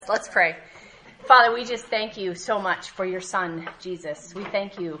Let's pray. Father, we just thank you so much for your Son, Jesus. We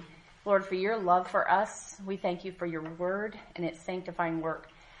thank you, Lord, for your love for us. We thank you for your word and its sanctifying work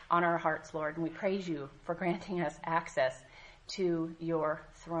on our hearts, Lord. And we praise you for granting us access to your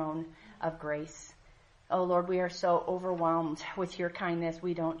throne of grace. Oh, Lord, we are so overwhelmed with your kindness.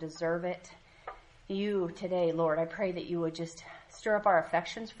 We don't deserve it. You today, Lord, I pray that you would just stir up our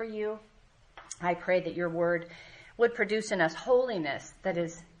affections for you. I pray that your word would produce in us holiness that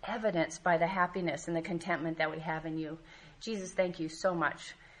is evidenced by the happiness and the contentment that we have in you. Jesus, thank you so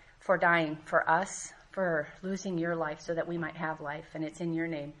much for dying for us, for losing your life so that we might have life. And it's in your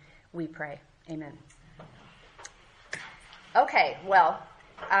name we pray. Amen. Okay, well,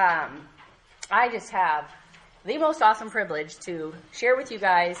 I just have the most awesome privilege to share with you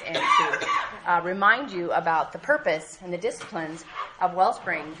guys and to remind you about the purpose and the disciplines of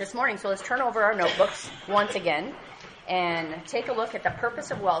Wellspring this morning. So let's turn over our notebooks once again and take a look at the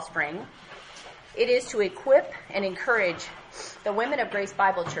purpose of Wellspring. It is to equip and encourage the women of Grace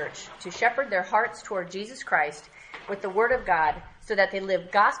Bible Church to shepherd their hearts toward Jesus Christ with the Word of God so that they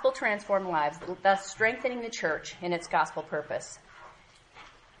live gospel-transformed lives, thus strengthening the church in its gospel purpose.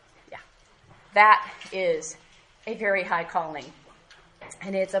 Yeah, that is a very high calling,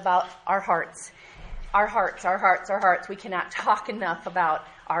 and it's about our hearts. Our hearts, our hearts, our hearts. We cannot talk enough about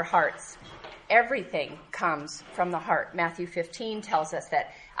our hearts. Everything comes from the heart. Matthew 15 tells us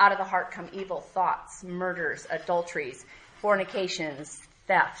that out of the heart come evil thoughts, murders, adulteries, fornications,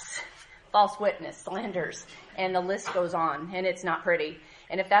 thefts, false witness, slanders, and the list goes on, and it's not pretty.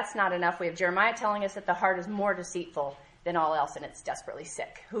 And if that's not enough, we have Jeremiah telling us that the heart is more deceitful than all else, and it's desperately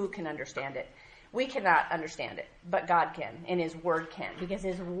sick. Who can understand it? We cannot understand it, but God can, and his word can, because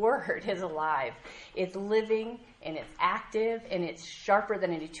his word is alive. It's living, and it's active, and it's sharper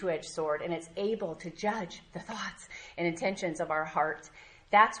than any two-edged sword, and it's able to judge the thoughts and intentions of our heart.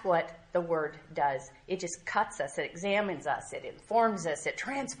 That's what the word does. It just cuts us, it examines us, it informs us, it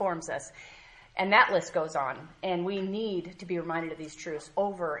transforms us, and that list goes on. And we need to be reminded of these truths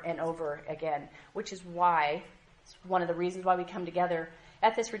over and over again, which is why, it's one of the reasons why we come together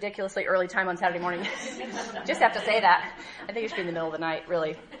at this ridiculously early time on Saturday morning. Just have to say that. I think it should be in the middle of the night,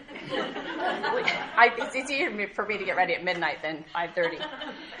 really. It's easier for me to get ready at midnight than 5:30.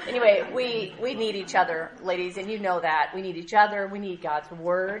 Anyway, we need each other, ladies, and you know that. We need each other. We need God's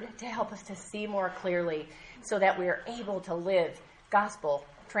word to help us to see more clearly so that we are able to live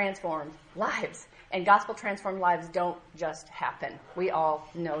gospel-transformed lives. And gospel-transformed lives don't just happen. We all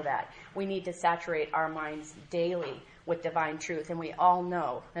know that. We need to saturate our minds daily with divine truth, and we all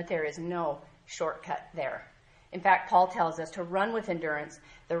know that there is no shortcut there. In fact, Paul tells us to run with endurance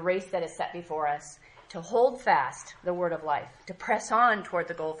the race that is set before us, to hold fast the word of life, to press on toward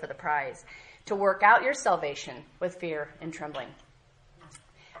the goal for the prize, to work out your salvation with fear and trembling.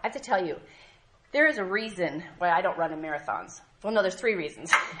 I have to tell you, there is a reason why I don't run in marathons. Well, no, there's three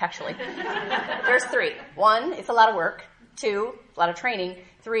reasons, actually. There's three. One, it's a lot of work. Two, a lot of training.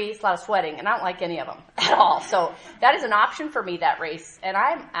 Three, it's a lot of sweating, and I don't like any of them at all. So that is an option for me, that race, and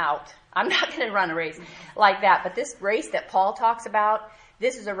I'm out. I'm not going to run a race like that. But this race that Paul talks about,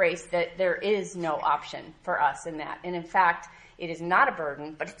 this is a race that there is no option for us in that. And in fact, it is not a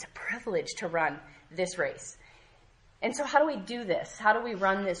burden, but it's a privilege to run this race. And so how do we do this? How do we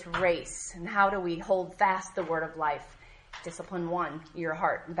run this race? And how do we hold fast the word of life? Discipline 1, your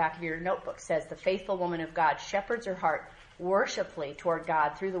heart. In the back of your notebook says, the faithful woman of God shepherds her heart worshipfully toward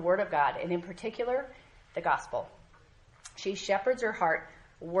God through the word of God, and in particular, the gospel. She shepherds her heart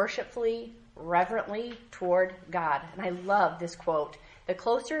worshipfully, reverently toward God. And I love this quote. The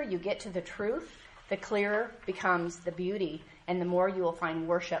closer you get to the truth, the clearer becomes the beauty, and the more you will find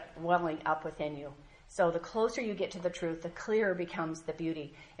worship welling up within you. So the closer you get to the truth, the clearer becomes the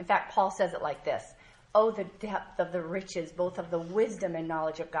beauty. In fact, Paul says it like this. Oh, the depth of the riches, both of the wisdom and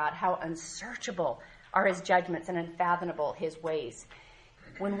knowledge of God. How unsearchable are his judgments and unfathomable his ways.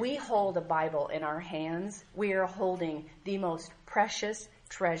 When we hold a Bible in our hands, we are holding the most precious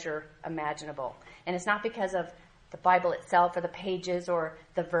treasure imaginable. And it's not because of the Bible itself or the pages or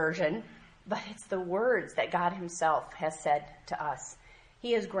the version, but it's the words that God himself has said to us.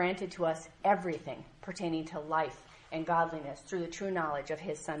 He has granted to us everything pertaining to life and godliness through the true knowledge of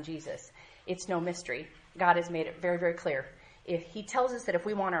his Son, Jesus. It's no mystery. God has made it very, very clear. If he tells us that if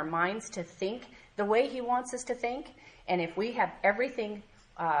we want our minds to think the way he wants us to think, and if we have everything,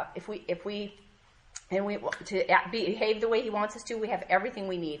 if we to behave the way he wants us to, we have everything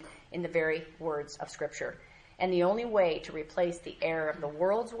we need in the very words of Scripture. And the only way to replace the error of the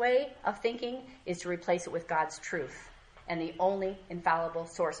world's way of thinking is to replace it with God's truth. And the only infallible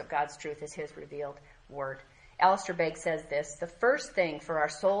source of God's truth is his revealed word. Alistair Begg says this: the first thing for our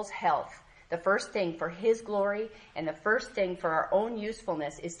soul's health, the first thing for his glory, and the first thing for our own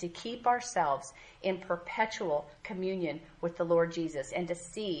usefulness is to keep ourselves in perpetual communion with the Lord Jesus and to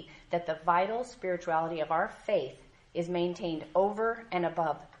see that the vital spirituality of our faith is maintained over and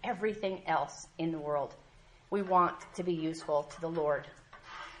above everything else in the world. We want to be useful to the Lord.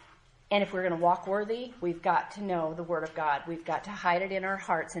 And if we're going to walk worthy, we've got to know the Word of God. We've got to hide it in our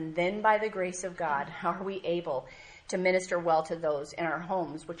hearts. And then by the grace of God, how are we able to minister well to those in our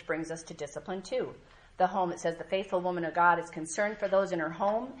homes, which brings us to discipline 2. The home, it says, the faithful woman of God is concerned for those in her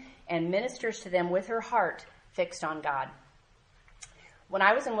home and ministers to them with her heart fixed on God. When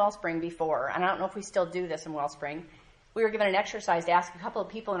I was in Wellspring before, and I don't know if we still do this in Wellspring, we were given an exercise to ask a couple of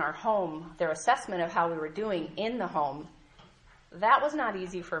people in our home their assessment of how we were doing in the home. That was not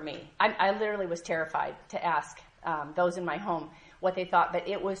easy for me. I literally was terrified to ask those in my home what they thought, but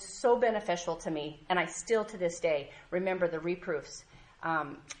it was so beneficial to me, and I still to this day remember the reproofs.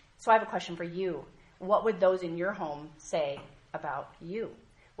 So I have a question for you. What would those in your home say about you?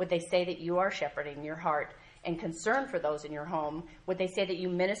 Would they say that you are shepherding your heart and concerned for those in your home? Would they say that you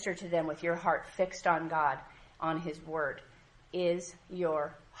minister to them with your heart fixed on God, on His Word? Is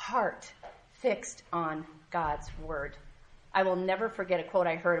your heart fixed on God's Word? I will never forget a quote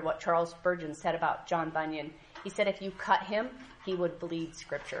I heard of what Charles Spurgeon said about John Bunyan. He said if you cut him, he would bleed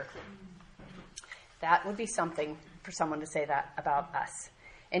Scripture. That would be something for someone to say that about us.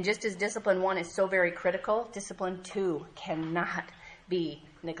 And just as discipline 1 is so very critical, discipline 2 cannot be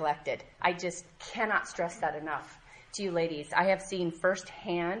neglected. I just cannot stress that enough to you ladies. I have seen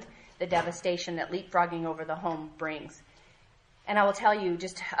firsthand the devastation that leapfrogging over the home brings. And I will tell you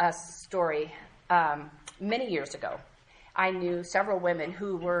just a story. Many years ago, I knew several women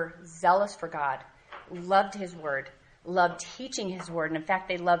who were zealous for God, loved His Word, loved teaching His Word, and in fact,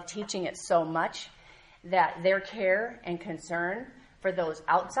 they loved teaching it so much that their care and concern for those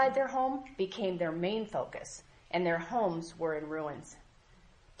outside their home became their main focus, and their homes were in ruins.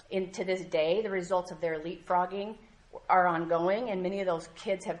 To this day, the results of their leapfrogging are ongoing, and many of those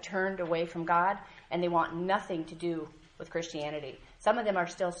kids have turned away from God, and they want nothing to do with Christianity. Some of them are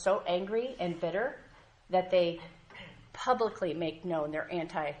still so angry and bitter that they publicly make known their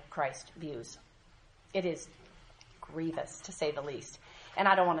anti-Christ views. It is grievous, to say the least. And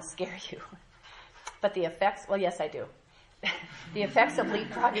I don't want to scare you. But the effects, well, yes, I do. The effects of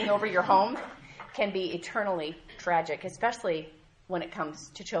leapfrogging over your home can be eternally tragic, especially when it comes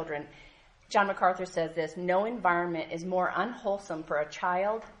to children. John MacArthur says this: no environment is more unwholesome for a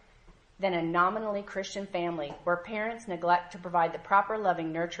child than a nominally Christian family where parents neglect to provide the proper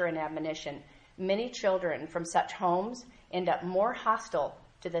loving nurture and admonition. Many children from such homes end up more hostile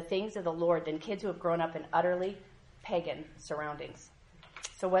to the things of the Lord than kids who have grown up in utterly pagan surroundings.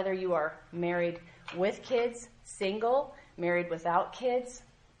 So whether you are married with kids, single, married without kids,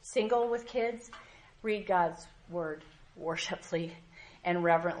 single with kids, read God's Word worshipfully and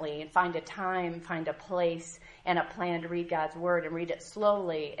reverently, and find a time, find a place, and a plan to read God's Word, and read it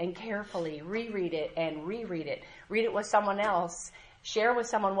slowly and carefully. Reread it and reread it. Read it with someone else. Share with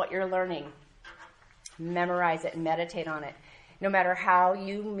someone what you're learning. Memorize it and meditate on it. No matter how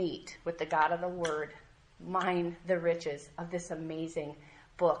you meet with the God of the Word, mine the riches of this amazing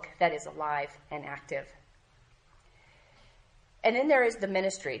book that is alive and active. And then there is the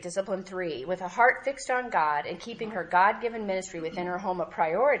ministry, discipline 3. With a heart fixed on God and keeping her God-given ministry within her home a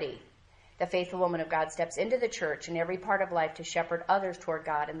priority, the faithful woman of God steps into the church in every part of life to shepherd others toward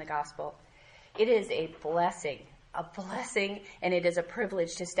God and the gospel. It is a blessing, and it is a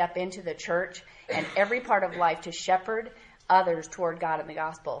privilege to step into the church and every part of life to shepherd others toward God and the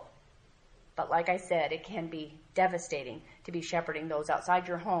gospel. But like I said, it can be devastating to be shepherding those outside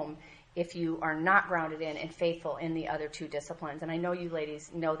your home if you are not grounded in and faithful in the other 2 disciplines. And I know you ladies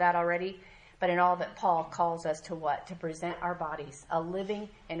know that already, but in all that Paul calls us to what? To present our bodies a living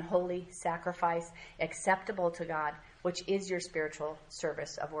and holy sacrifice acceptable to God, which is your spiritual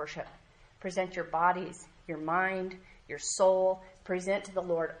service of worship. Present your bodies, your mind, your soul. Present to the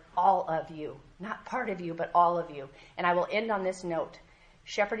Lord all of you, not part of you, but all of you. And I will end on this note.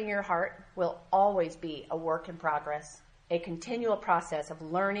 Shepherding your heart will always be a work in progress, a continual process of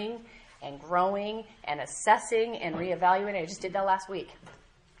learning and growing and assessing and reevaluating. I just did that last week,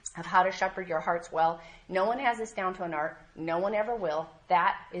 of how to shepherd your hearts well. No one has this down to an art. No one ever will.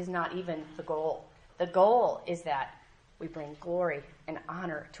 That is not even the goal. The goal is that we bring glory and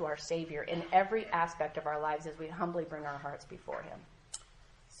honor to our Savior in every aspect of our lives as we humbly bring our hearts before Him.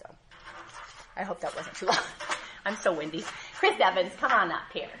 So, I hope that wasn't too long. I'm so windy. Chris Evans, come on up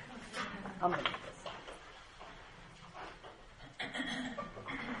here. I'm going to do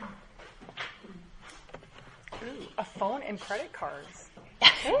this. phone and credit cards.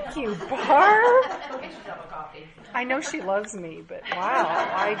 Thank you, Barb. I know she loves me, but wow,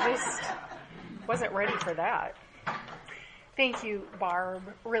 I just wasn't ready for that. Thank you, Barb,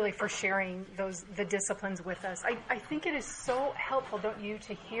 really for sharing the disciplines with us. I think it is so helpful, don't you,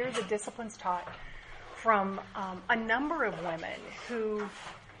 to hear the disciplines taught from a number of women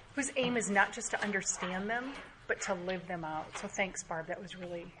whose aim is not just to understand them, but to live them out. So thanks, Barb. That was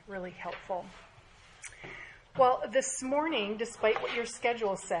really, really helpful. Well, this morning, despite what your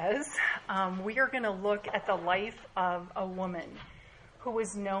schedule says, we are going to look at the life of a woman who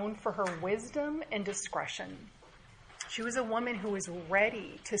was known for her wisdom and discretion. She was a woman who was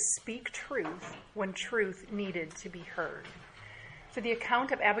ready to speak truth when truth needed to be heard. So the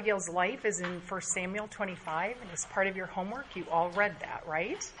account of Abigail's life is in 1 Samuel 25, and as part of your homework, you all read that,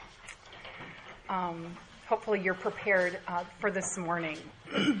 right? Hopefully you're prepared for this morning.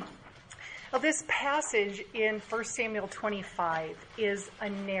 Well, this passage in 1 Samuel 25 is a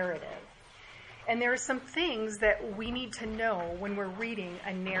narrative. And there are some things that we need to know when we're reading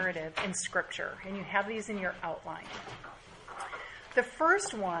a narrative in Scripture. And you have these in your outline. The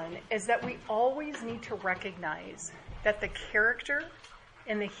first one is that we always need to recognize that the character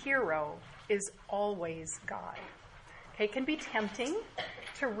and the hero is always God. Okay, it can be tempting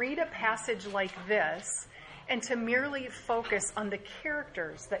to read a passage like this and to merely focus on the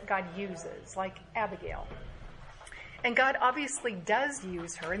characters that God uses, like Abigail. And God obviously does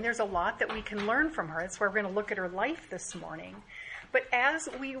use her, and there's a lot that we can learn from her. That's why we're going to look at her life this morning. But as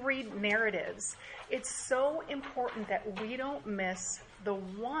we read narratives, it's so important that we don't miss the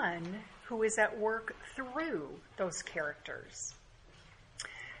one who is at work through those characters.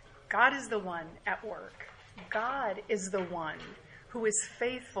 God is the one at work. God is the one who is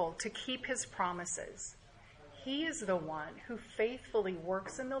faithful to keep his promises. He is the one who faithfully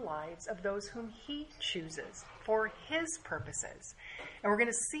works in the lives of those whom he chooses for his purposes. And we're going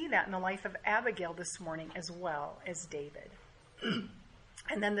to see that in the life of Abigail this morning as well as David.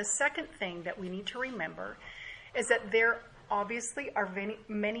 And then the second thing that we need to remember is that there obviously are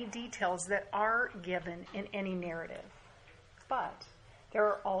many details that are given in any narrative. But there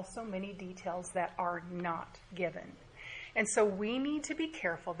are also many details that are not given. And so we need to be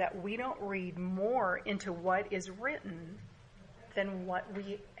careful that we don't read more into what is written than what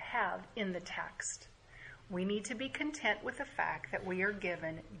we have in the text. We need to be content with the fact that we are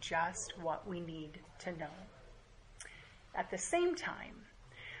given just what we need to know. At the same time,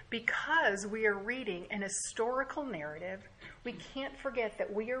 because we are reading an historical narrative, we can't forget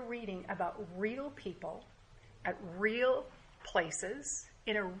that we are reading about real people at real places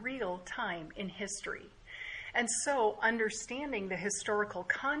in a real time in history. And so understanding the historical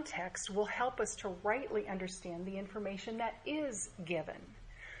context will help us to rightly understand the information that is given.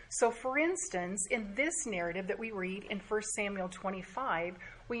 So for instance, in this narrative that we read in 1 Samuel 25,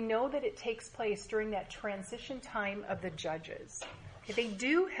 we know that it takes place during that transition time of the judges. Okay, they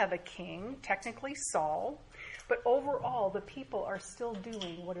do have a king, technically Saul, but overall the people are still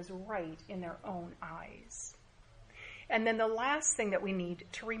doing what is right in their own eyes. And then the last thing that we need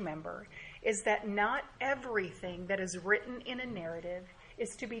to remember is that not everything that is written in a narrative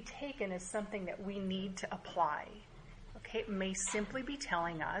is to be taken as something that we need to apply. Okay, it may simply be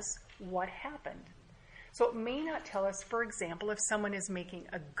telling us what happened. So it may not tell us, for example, if someone is making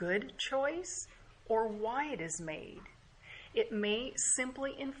a good choice or why it is made. It may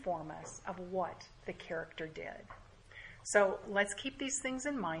simply inform us of what the character did. So let's keep these things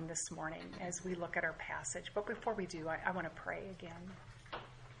in mind this morning as we look at our passage. But before we do, I want to pray again.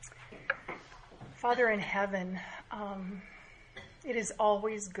 Father in heaven, it is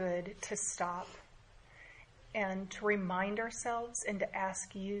always good to stop and to remind ourselves and to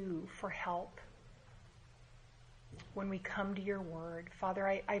ask you for help when we come to your word. Father,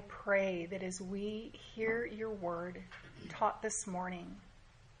 I pray that as we hear your word taught this morning,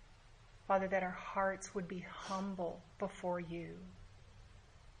 Father, that our hearts would be humble before you.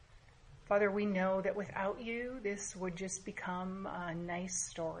 Father, we know that without you, this would just become a nice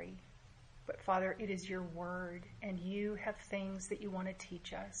story. But Father, it is your word, and you have things that you want to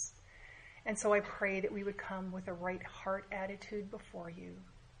teach us. And so I pray that we would come with a right heart attitude before you,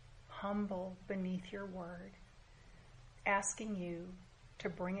 humble beneath your word, asking you to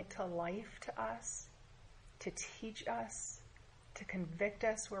bring it to life to us, to teach us, to convict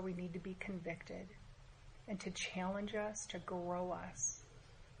us where we need to be convicted, and to challenge us, to grow us.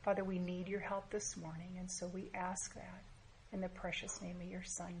 Father, we need your help this morning, and so we ask that in the precious name of your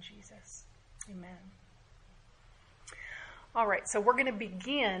Son, Jesus. Amen. All right, so we're going to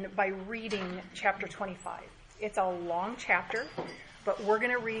begin by reading chapter 25. It's a long chapter. But we're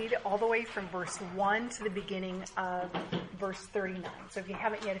going to read all the way from verse 1 to the beginning of verse 39. So if you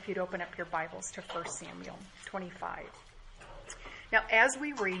haven't yet, if you'd open up your Bibles to 1 Samuel 25. Now, as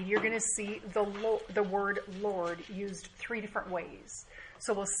we read, you're going to see the word Lord used three different ways.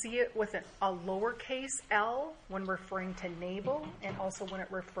 So we'll see it with a lowercase l when referring to Nabal, and also when it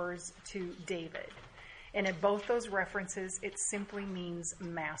refers to David. And in both those references, it simply means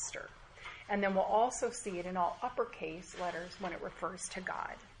master. And then we'll also see it in all uppercase letters when it refers to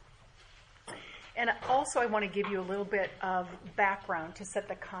God. And also I want to give you a little bit of background to set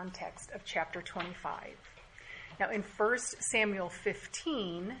the context of chapter 25. Now in 1 Samuel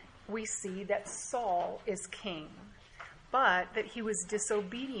 15, we see that Saul is king, but that he was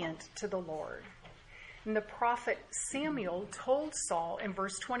disobedient to the Lord. And the prophet Samuel told Saul in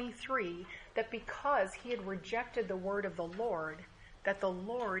verse 23 that because he had rejected the word of the Lord, that the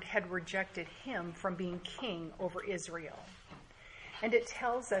Lord had rejected him from being king over Israel. And it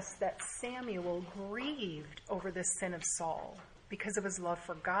tells us that Samuel grieved over the sin of Saul because of his love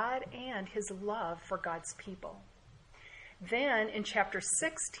for God and his love for God's people. Then in chapter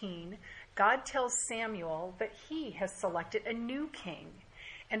 16, God tells Samuel that he has selected a new king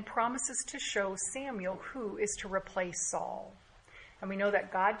and promises to show Samuel who is to replace Saul. And we know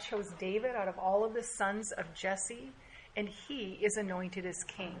that God chose David out of all of the sons of Jesse, and he is anointed as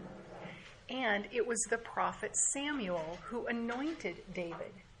king. And it was the prophet Samuel who anointed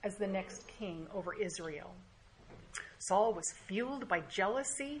David as the next king over Israel. Saul was fueled by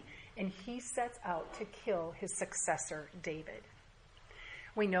jealousy, and he sets out to kill his successor, David.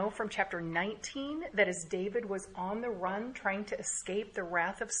 We know from chapter 19 that as David was on the run trying to escape the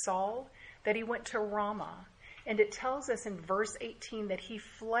wrath of Saul, that he went to Ramah. And it tells us in verse 18 that he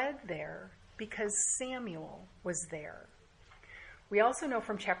fled there because Samuel was there. We also know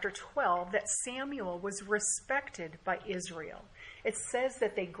from chapter 12 that Samuel was respected by Israel. It says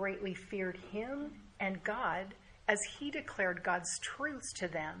that they greatly feared him and God as he declared God's truths to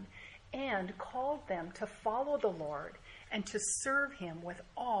them and called them to follow the Lord and to serve him with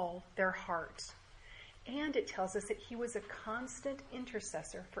all their heart. And it tells us that he was a constant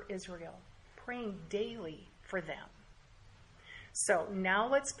intercessor for Israel, praying daily for them. So now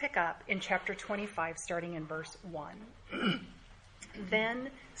let's pick up in chapter 25, starting in verse 1. Then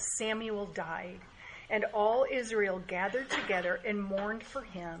Samuel died, and all Israel gathered together and mourned for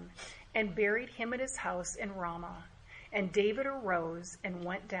him, and buried him at his house in Ramah. And David arose and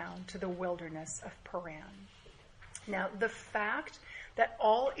went down to the wilderness of Paran. Now, the fact that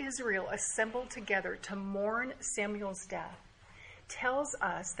all Israel assembled together to mourn Samuel's death tells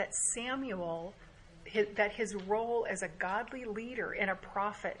us that that his role as a godly leader and a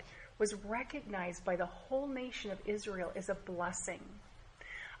prophet was recognized by the whole nation of Israel as a blessing.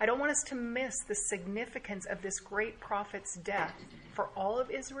 I don't want us to miss the significance of this great prophet's death for all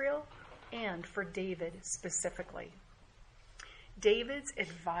of Israel and for David specifically. David's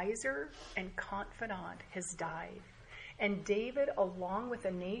advisor and confidant has died, and David, along with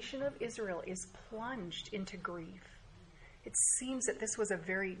the nation of Israel, is plunged into grief. It seems that this was a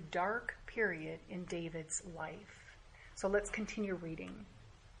very dark period in David's life. So let's continue reading.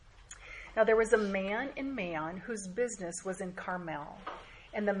 Now there was a man in Maon whose business was in Carmel,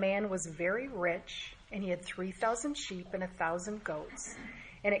 and the man was very rich, and he had 3,000 sheep and 1,000 goats.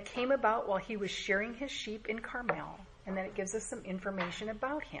 And it came about while he was shearing his sheep in Carmel, and then it gives us some information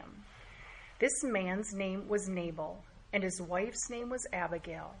about him. This man's name was Nabal, and his wife's name was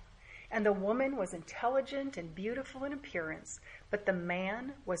Abigail. And the woman was intelligent and beautiful in appearance, but the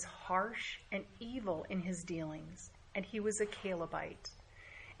man was harsh and evil in his dealings, and he was a Calebite.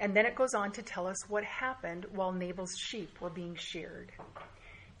 And then it goes on to tell us what happened while Nabal's sheep were being sheared.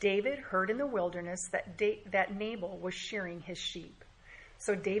 David heard in the wilderness that Nabal was shearing his sheep.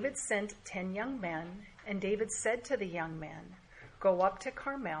 So David sent 10 young men, and David said to the young men, "Go up to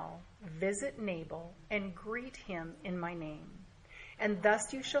Carmel, visit Nabal, and greet him in my name. And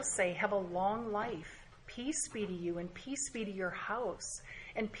thus you shall say, 'Have a long life. Peace be to you, and peace be to your house,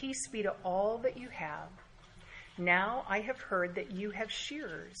 and peace be to all that you have. Now I have heard that you have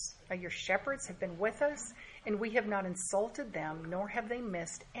shearers. Your shepherds have been with us, and we have not insulted them, nor have they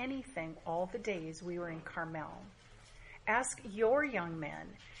missed anything all the days we were in Carmel. Ask your young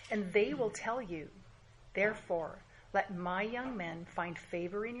men, and they will tell you. Therefore, let my young men find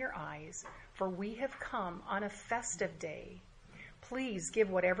favor in your eyes, for we have come on a festive day. Please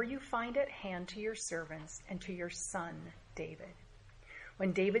give whatever you find at hand to your servants and to your son, David.'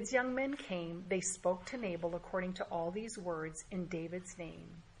 When David's young men came, they spoke to Nabal according to all these words in David's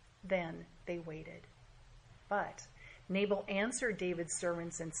name. Then they waited. But Nabal answered David's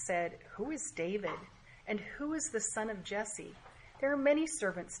servants and said, 'Who is David? And who is the son of Jesse? There are many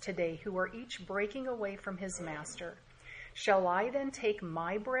servants today who are each breaking away from his master. Shall I then take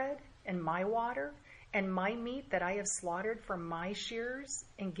my bread and my water and my meat that I have slaughtered from my shears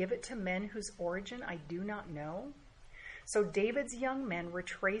and give it to men whose origin I do not know?" So David's young men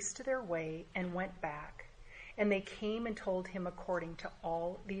retraced their way and went back, and they came and told him according to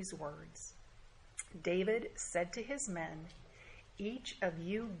all these words. David said to his men, "Each of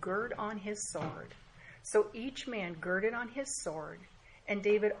you gird on his sword." So each man girded on his sword, and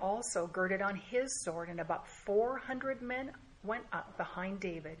David also girded on his sword, and about 400 men went up behind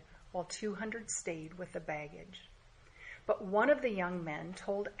David, while 200 stayed with the baggage. But one of the young men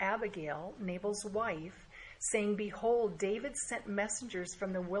told Abigail, Nabal's wife, saying, "Behold, David sent messengers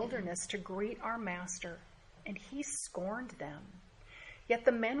from the wilderness to greet our master, and he scorned them. Yet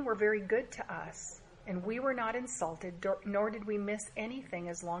the men were very good to us, and we were not insulted, nor did we miss anything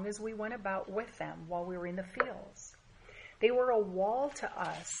as long as we went about with them while we were in the fields. They were a wall to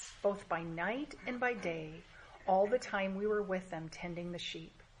us, both by night and by day, all the time we were with them tending the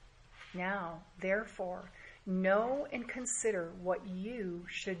sheep. Now, therefore, know and consider what you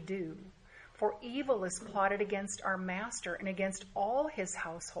should do, for evil is plotted against our master and against all his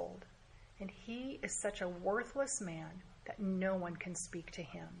household, and he is such a worthless man that no one can speak to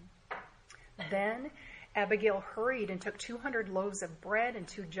him." Then Abigail hurried and took 200 loaves of bread and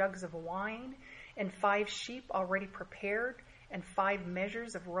 2 jugs of wine and 5 sheep already prepared and 5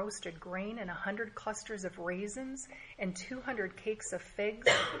 measures of roasted grain and 100 clusters of raisins and 200 cakes of figs,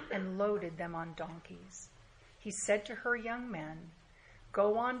 and loaded them on donkeys. She said to her young men,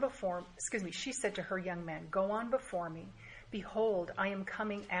 "Go on before me. Behold, I am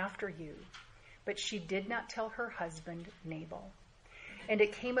coming after you." But she did not tell her husband Nabal. And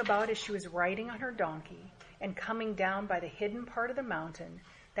it came about as she was riding on her donkey and coming down by the hidden part of the mountain,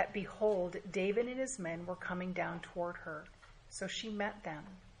 that behold, David and his men were coming down toward her. So she met them.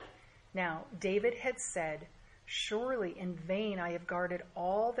 Now David had said, "Surely in vain I have guarded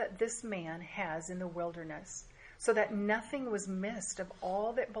all that this man has in the wilderness, so that nothing was missed of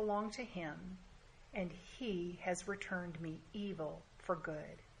all that belonged to him, and he has returned me evil for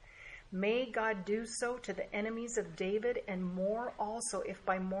good. May God do so to the enemies of David, and more also, if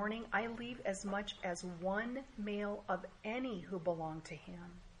by morning I leave as much as one male of any who belong to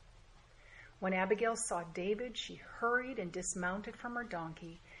him." When Abigail saw David, she hurried and dismounted from her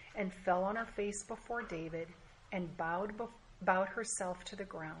donkey and fell on her face before David and bowed herself to the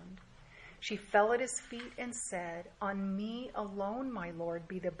ground. She fell at his feet and said, "On me alone, my lord,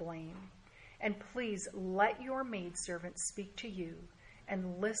 be the blame. And please let your maidservant speak to you,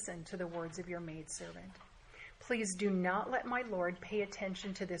 and listen to the words of your maidservant. Please do not let my lord pay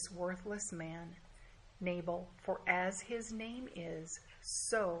attention to this worthless man, Nabal, for as his name is,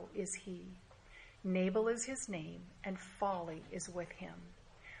 so is he. Nabal is his name, and folly is with him.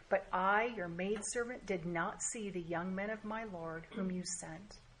 But I, your maidservant, did not see the young men of my lord whom you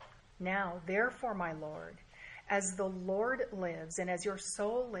sent. Now, therefore, my lord, as the Lord lives and as your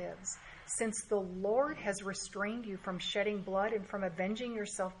soul lives, since the Lord has restrained you from shedding blood and from avenging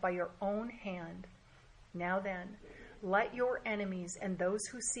yourself by your own hand, now then, let your enemies and those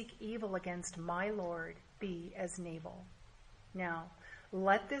who seek evil against my Lord be as Nabal. Now,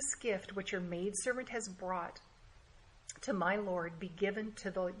 let this gift which your maidservant has brought to my Lord be given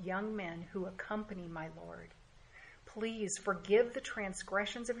to the young men who accompany my Lord. Please forgive the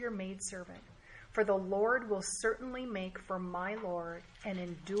transgressions of your maidservant, for the Lord will certainly make for my Lord an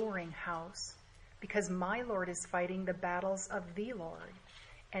enduring house, because my Lord is fighting the battles of the Lord,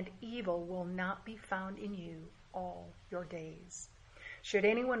 and evil will not be found in you all your days. Should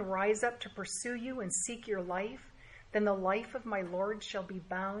anyone rise up to pursue you and seek your life, then the life of my Lord shall be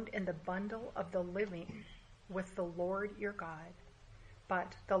bound in the bundle of the living with the Lord your God.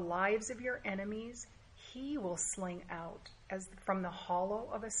 But the lives of your enemies he will sling out as from the hollow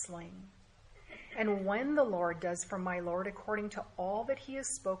of a sling. And when the Lord does for my Lord according to all that he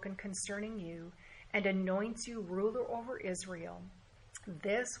has spoken concerning you, and anoints you ruler over Israel,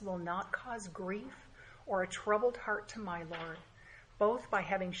 this will not cause grief or a troubled heart to my Lord, both by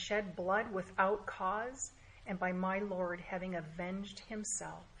having shed blood without cause and by my Lord having avenged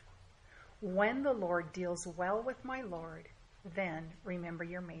himself. When the Lord deals well with my Lord, then remember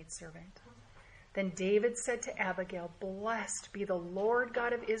your maidservant." Then David said to Abigail, "Blessed be the Lord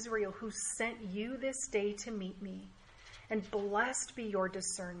God of Israel, who sent you this day to meet me. And blessed be your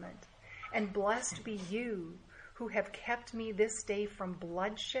discernment. And blessed be you, who have kept me this day from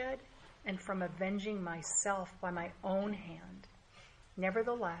bloodshed and from avenging myself by my own hand.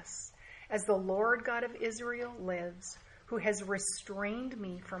 Nevertheless, as the Lord God of Israel lives, who has restrained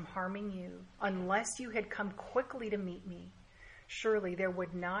me from harming you, unless you had come quickly to meet me, surely there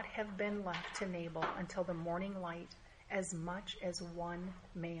would not have been left to Nabal until the morning light as much as one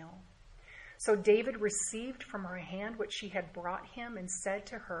male. So David received from her hand what she had brought him and said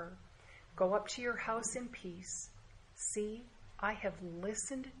to her, "Go up to your house in peace. See, I have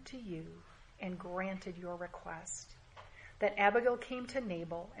listened to you and granted your request." Then Abigail came to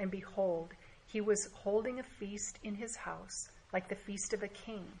Nabal, and behold, he was holding a feast in his house, like the feast of a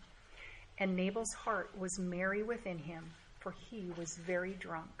king. And Nabal's heart was merry within him, for he was very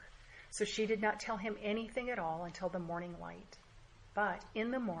drunk. So she did not tell him anything at all until the morning light. But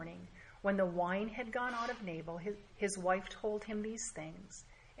in the morning, when the wine had gone out of Nabal, his wife told him these things,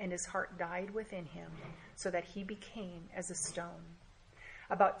 and his heart died within him, so that he became as a stone.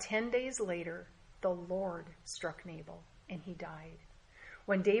 About 10 days later, the Lord struck Nabal, and he died.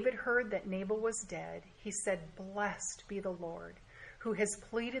 When David heard that Nabal was dead, he said, "Blessed be the Lord, who has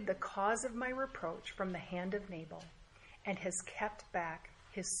pleaded the cause of my reproach from the hand of Nabal, and has kept back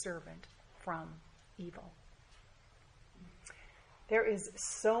his servant from evil." There is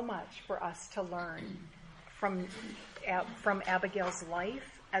so much for us to learn from Abigail's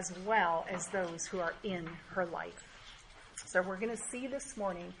life, as well as those who are in her life. So we're going to see this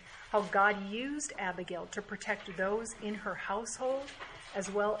morning how God used Abigail to protect those in her household,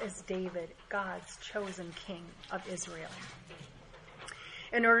 as well as David, God's chosen king of Israel.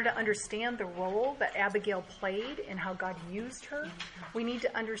 In order to understand the role that Abigail played and how God used her, we need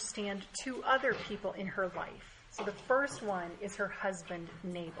to understand two other people in her life. So the first one is her husband,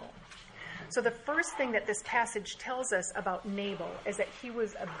 Nabal. So the first thing that this passage tells us about Nabal is that he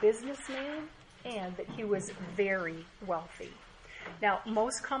was a businessman and that he was very wealthy. Now,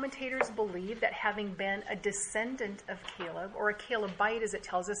 most commentators believe that having been a descendant of Caleb, or a Calebite as it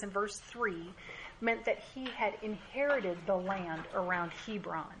tells us in verse 3, meant that he had inherited the land around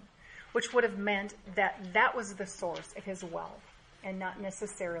Hebron, which would have meant that that was the source of his wealth and not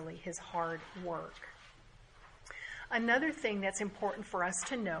necessarily his hard work. Another thing that's important for us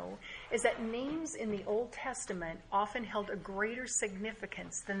to know is that names in the Old Testament often held a greater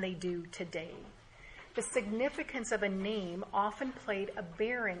significance than they do today. The significance of a name often played a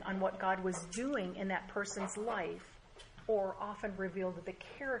bearing on what God was doing in that person's life, or often revealed the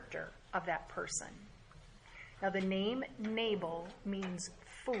character of that person. Now, the name Nabal means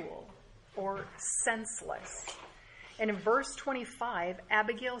fool or senseless. And in verse 25,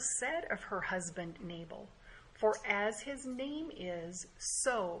 Abigail said of her husband Nabal, "For as his name is,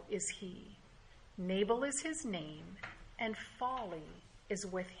 so is he. Nabal is his name, and folly is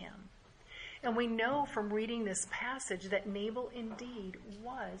with him." And we know from reading this passage that Nabal indeed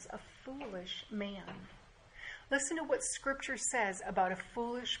was a foolish man. Listen to what Scripture says about a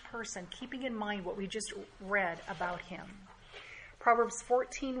foolish person, keeping in mind what we just read about him. Proverbs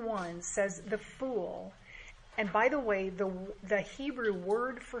 14:1 says, "The fool," and by the way, the Hebrew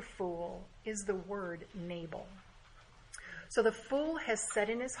word for fool is the word Nabal. So the fool has said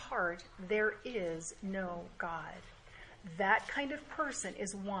in his heart, "There is no God." That kind of person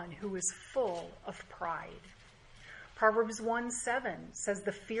is one who is full of pride. Proverbs 1:7 says,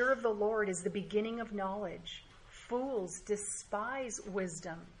 "The fear of the Lord is the beginning of knowledge. Fools despise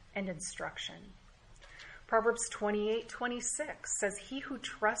wisdom and instruction." Proverbs 28:26 says, "He who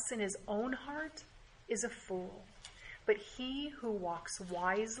trusts in his own heart is a fool, but he who walks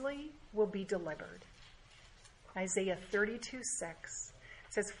wisely will be delivered." Isaiah 32:6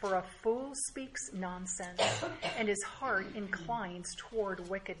 says, "For a fool speaks nonsense, and his heart inclines toward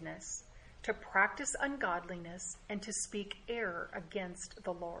wickedness, to practice ungodliness and to speak error against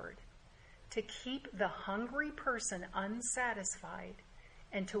the Lord, to keep the hungry person unsatisfied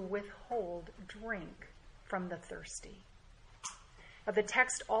and to withhold drink from the thirsty." Now, the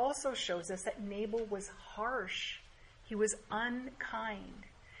text also shows us that Nabal was harsh. He was unkind.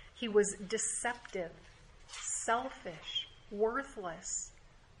 He was deceptive, selfish, worthless,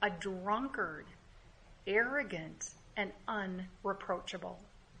 a drunkard, arrogant, and unreproachable.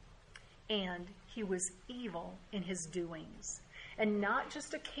 And he was evil in his doings. And not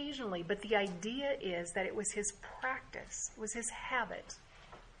just occasionally, but the idea is that it was his practice, it was his habit.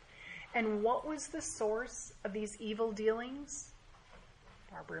 And what was the source of these evil dealings?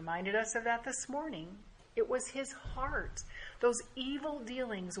 Barb reminded us of that this morning. It was his heart. Those evil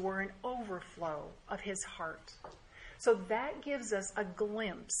dealings were an overflow of his heart. So that gives us a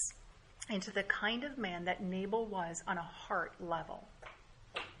glimpse into the kind of man that Nabal was on a heart level.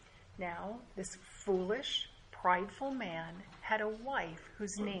 Now, this foolish, prideful man had a wife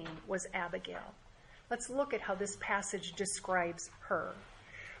whose name was Abigail. Let's look at how this passage describes her.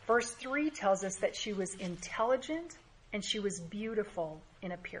 Verse 3 tells us that she was intelligent and she was beautiful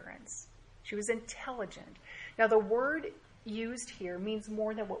in appearance. She was intelligent. Now, the word used here means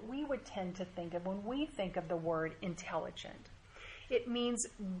more than what we would tend to think of when we think of the word intelligent. It means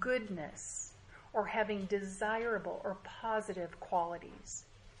goodness or having desirable or positive qualities.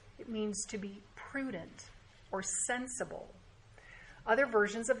 It means to be prudent or sensible. Other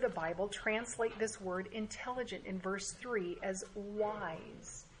versions of the Bible translate this word intelligent in verse 3 as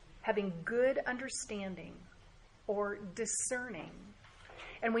wise, having good understanding, or discerning.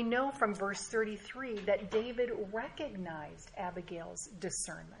 And we know from verse 33 that David recognized Abigail's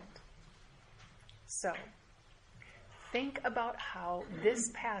discernment. So, think about how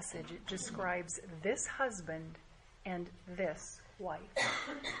this passage describes this husband and this wife.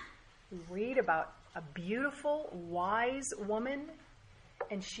 We read about a beautiful, wise woman,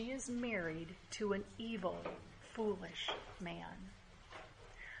 and she is married to an evil, foolish man.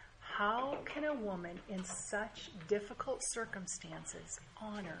 How can a woman in such difficult circumstances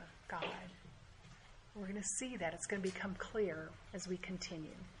honor God? We're going to see that. It's going to become clear as we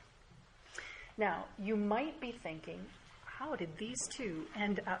continue. Now, you might be thinking, how did these two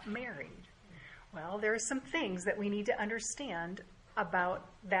end up married? Well, there are some things that we need to understand about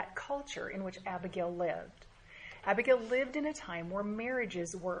that culture in which Abigail lived. Abigail lived in a time where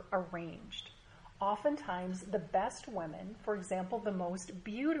marriages were arranged. Oftentimes, the best women, for example, the most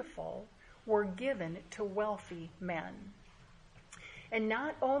beautiful, were given to wealthy men. And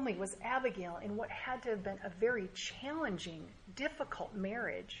not only was Abigail in what had to have been a very challenging, difficult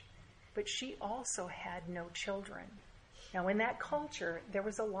marriage, but she also had no children. Now, in that culture, there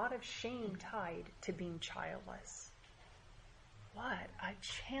was a lot of shame tied to being childless. What a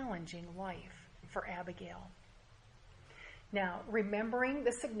challenging life for Abigail. Now, remembering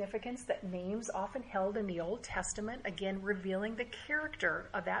the significance that names often held in the Old Testament, again revealing the character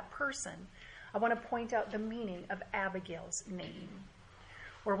of that person, I want to point out the meaning of Abigail's name.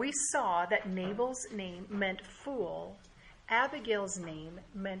 Where we saw that Nabal's name meant fool, Abigail's name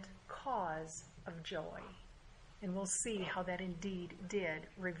meant cause of joy. And we'll see how that indeed did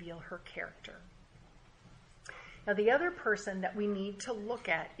reveal her character. Now, the other person that we need to look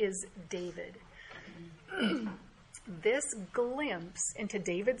at is David. This glimpse into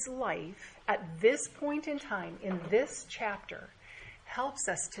David's life at this point in time, in this chapter, helps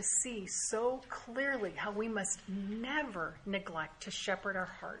us to see so clearly how we must never neglect to shepherd our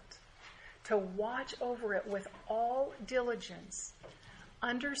heart, to watch over it with all diligence,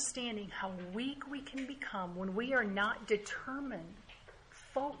 understanding how weak we can become when we are not determined,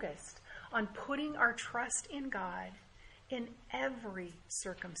 focused on putting our trust in God in every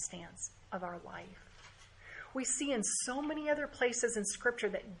circumstance of our life. We see in so many other places in Scripture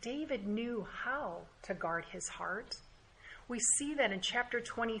that David knew how to guard his heart. We see that in chapter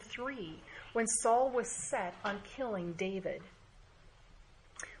 23 when Saul was set on killing David.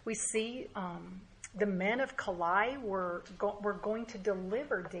 We see the men of Keilah were going to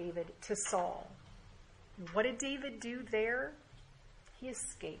deliver David to Saul. What did David do there? He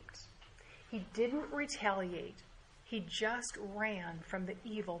escaped. He didn't retaliate. He just ran from the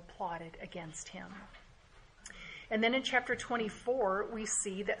evil plotted against him. And then in chapter 24, we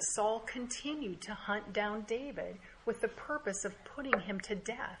see that Saul continued to hunt down David with the purpose of putting him to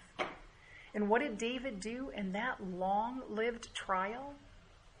death. And what did David do in that long-lived trial?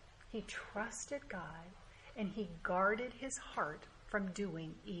 He trusted God and he guarded his heart from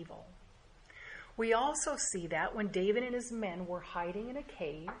doing evil. We also see that when David and his men were hiding in a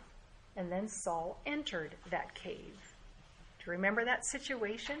cave, and then Saul entered that cave. Do you remember that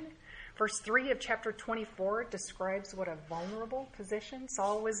situation? Verse 3 of chapter 24 describes what a vulnerable position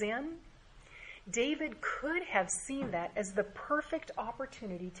Saul was in. David could have seen that as the perfect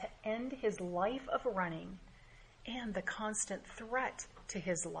opportunity to end his life of running and the constant threat to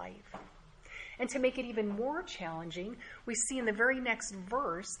his life. And to make it even more challenging, we see in the very next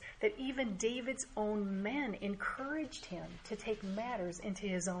verse that even David's own men encouraged him to take matters into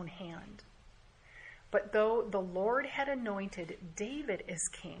his own hand. But though the Lord had anointed David as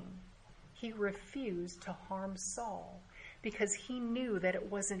king, he refused to harm Saul because he knew that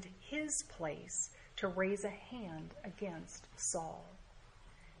it wasn't his place to raise a hand against Saul.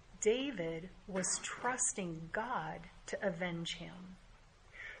 David was trusting God to avenge him.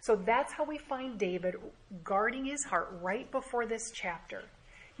 So that's how we find David guarding his heart right before this chapter.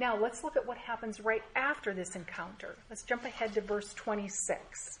 Now let's look at what happens right after this encounter. Let's jump ahead to verse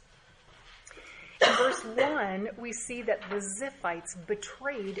 26. In verse 1, we see that the Ziphites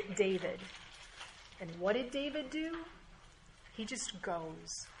betrayed David. And what did David do? He just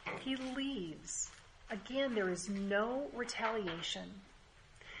goes. He leaves. Again, there is no retaliation.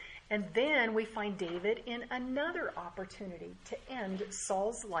 And then we find David in another opportunity to end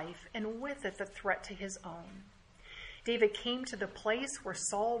Saul's life and with it the threat to his own. David came to the place where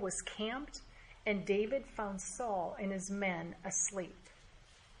Saul was camped, and David found Saul and his men asleep.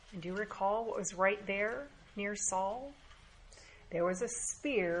 And do you recall what was right there near Saul? There was a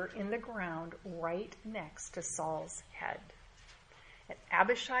spear in the ground right next to Saul's head. And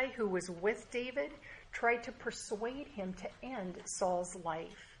Abishai, who was with David, tried to persuade him to end Saul's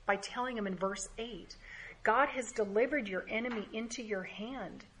life by telling him in verse 8, God has delivered your enemy into your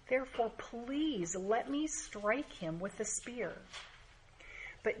hand. Therefore, please let me strike him with the spear.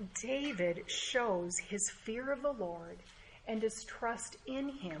 But David shows his fear of the Lord and his trust in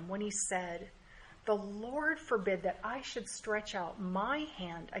him when he said, the Lord forbid that I should stretch out my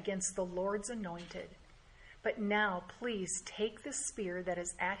hand against the Lord's anointed. But now, please take the spear that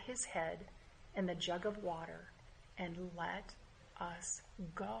is at his head and the jug of water, and let us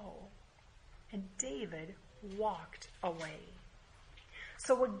go. And David walked away.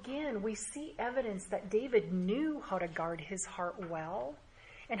 So again, we see evidence that David knew how to guard his heart well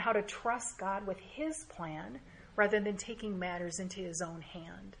and how to trust God with his plan rather than taking matters into his own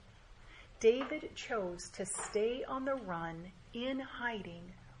hand. David chose to stay on the run in hiding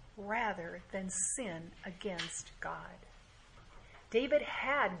rather than sin against God. David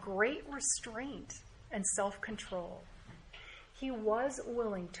had great restraint and self-control. He was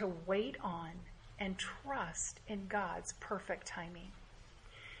willing to wait on and trust in God's perfect timing.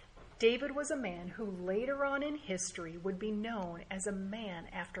 David was a man who later on in history would be known as a man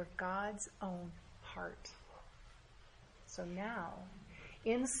after God's own heart. So now,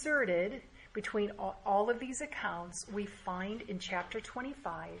 inserted between all of these accounts, we find in chapter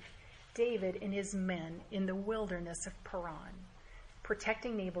 25, David and his men in the wilderness of Paran,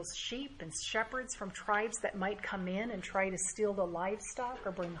 protecting Nabal's sheep and shepherds from tribes that might come in and try to steal the livestock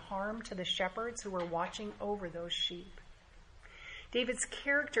or bring harm to the shepherds who were watching over those sheep. David's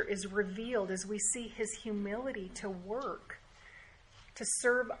character is revealed as we see his humility to work, to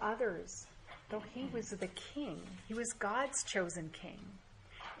serve others. Though he was the king, he was God's chosen king,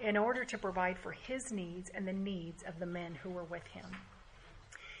 in order to provide for his needs and the needs of the men who were with him.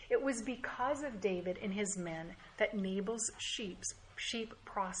 It was because of David and his men that Nabal's sheep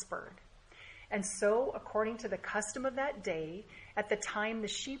prospered. And so, according to the custom of that day, at the time the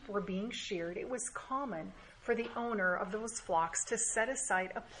sheep were being sheared, it was common for the owner of those flocks to set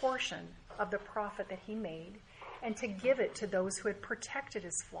aside a portion of the profit that he made and to give it to those who had protected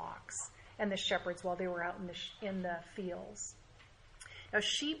his flocks and the shepherds while they were out in the fields. Now,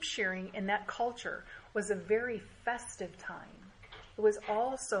 sheep shearing in that culture was a very festive time. It was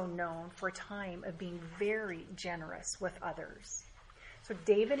also known for a time of being very generous with others. So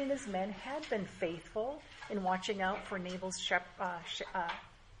David and his men had been faithful in watching out for Nabal's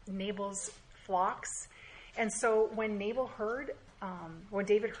flocks. And so when David heard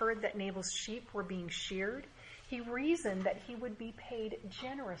that Nabal's sheep were being sheared, he reasoned that he would be paid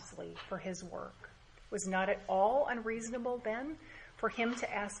generously for his work. It was not at all unreasonable then for him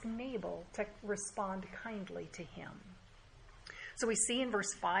to ask Nabal to respond kindly to him. So we see in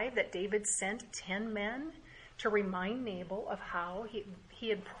verse 5 that David sent 10 men to remind Nabal of how he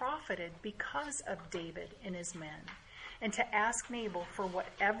had profited because of David and his men, and to ask Nabal for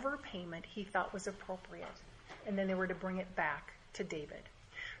whatever payment he thought was appropriate. And then they were to bring it back to David.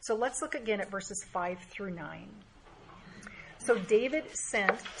 So let's look again at verses 5 through 9. So David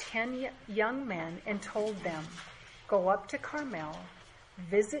sent 10 young men and told them, "Go up to Carmel,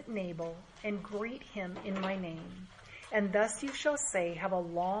 visit Nabal, and greet him in my name. And thus you shall say, have a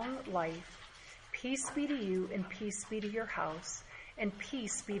long life. Peace be to you, and peace be to your house, and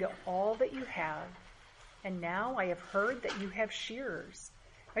peace be to all that you have. And now I have heard that you have shearers.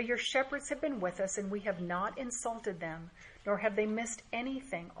 Now your shepherds have been with us, and we have not insulted them, nor have they missed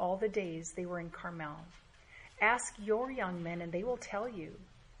anything all the days they were in Carmel. Ask your young men, and they will tell you.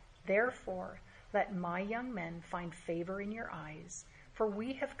 Therefore, let my young men find favor in your eyes, for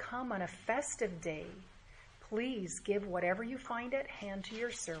we have come on a festive day. Please give whatever you find at hand to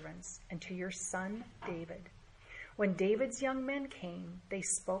your servants and to your son David." When David's young men came, they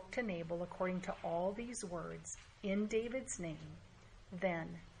spoke to Nabal according to all these words in David's name.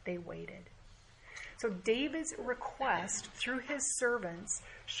 Then they waited. So David's request through his servants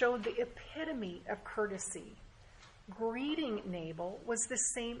showed the epitome of courtesy. Greeting Nabal was the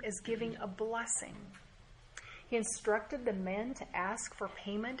same as giving a blessing. He instructed the men to ask for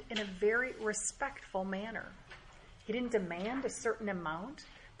payment in a very respectful manner. He didn't demand a certain amount,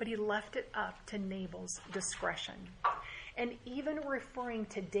 but he left it up to Nabal's discretion. And even referring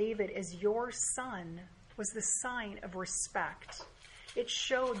to David as your son was the sign of respect. It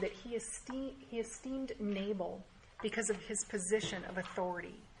showed that he esteemed Nabal because of his position of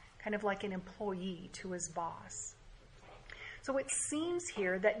authority, kind of like an employee to his boss. So it seems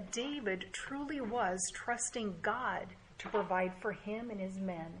here that David truly was trusting God to provide for him and his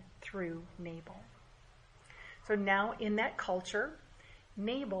men through Nabal. So now in that culture,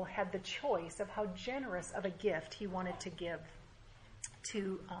 Nabal had the choice of how generous of a gift he wanted to give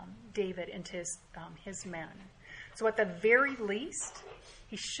to David and to his men. So at the very least,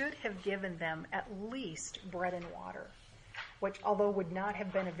 he should have given them at least bread and water, which although would not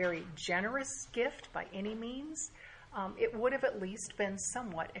have been a very generous gift by any means, it would have at least been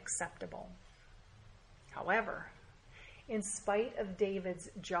somewhat acceptable. However, in spite of David's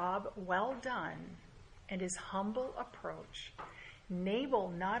job well done and his humble approach, Nabal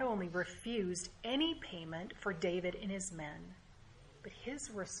not only refused any payment for David and his men, but his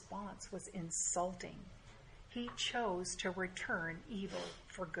response was insulting. He chose to return evil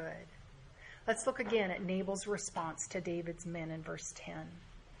for good. Let's look again at Nabal's response to David's men in verse 10.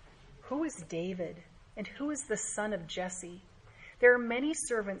 Who is David, and who is the son of Jesse? There are many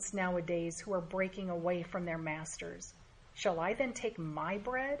servants nowadays who are breaking away from their masters. Shall I then take my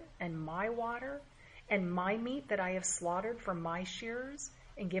bread and my water and my meat that I have slaughtered from my shearers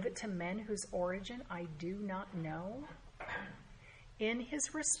and give it to men whose origin I do not know? In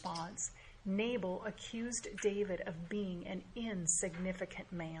his response, Nabal accused David of being an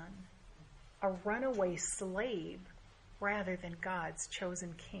insignificant man, a runaway slave rather than God's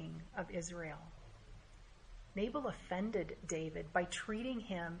chosen king of Israel. Nabal offended David by treating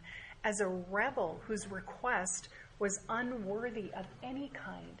him as a rebel whose request was unworthy of any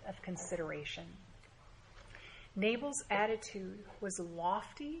kind of consideration. Nabal's attitude was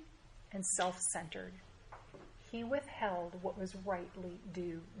lofty and self-centered. He withheld what was rightly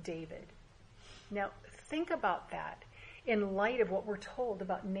due David. Now, think about that in light of what we're told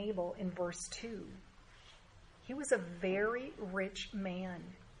about Nabal in verse 2. He was a very rich man.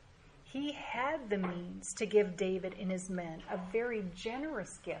 He had the means to give David and his men a very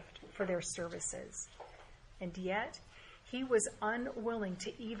generous gift for their services. And yet, he was unwilling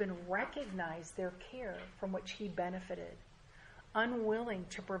to even recognize their care from which he benefited, unwilling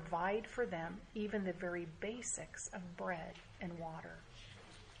to provide for them even the very basics of bread and water.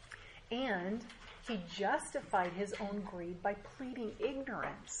 And he justified his own greed by pleading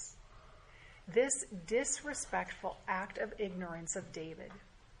ignorance. This disrespectful act of ignorance of David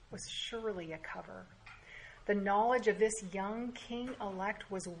was surely a cover. The knowledge of this young king-elect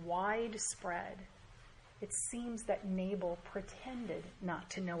was widespread. It seems that Nabal pretended not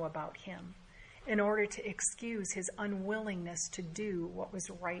to know about him in order to excuse his unwillingness to do what was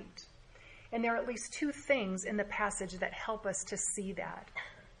right. And there are at least two things in the passage that help us to see that.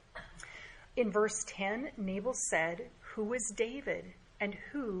 In verse 10, Nabal said, "Who is David, and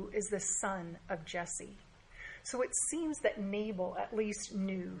who is the son of Jesse?" So it seems that Nabal at least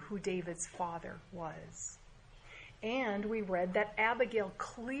knew who David's father was. And we read that Abigail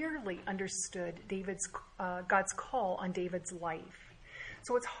clearly understood God's call on David's life.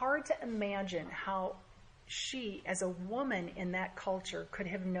 So it's hard to imagine how she, as a woman in that culture, could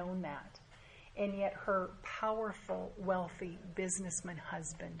have known that. And yet her powerful, wealthy businessman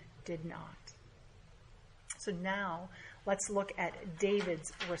husband did not. So now let's look at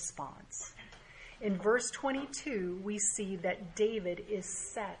David's response. In verse 22, we see that David is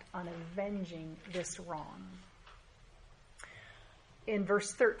set on avenging this wrong. In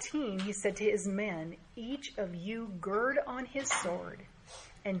verse 13, he said to his men, "Each of you gird on his sword."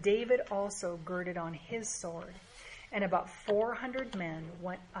 And David also girded on his sword. And about 400 men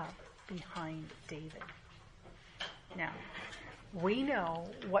went up behind David. Now, we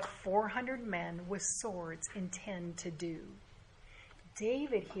know what 400 men with swords intend to do.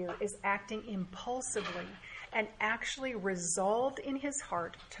 David here is acting impulsively and actually resolved in his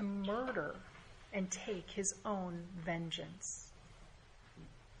heart to murder and take his own vengeance.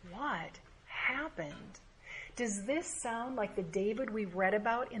 What happened? Does this sound like the David we read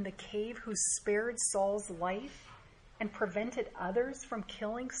about in the cave who spared Saul's life and prevented others from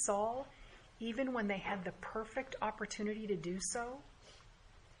killing Saul even when they had the perfect opportunity to do so?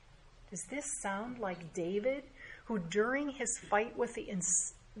 Does this sound like David, who during his fight with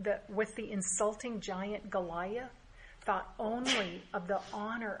the insulting giant Goliath thought only of the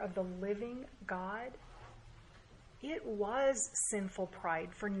honor of the living God? It was sinful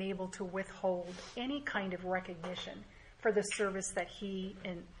pride for Nabal to withhold any kind of recognition for the service that he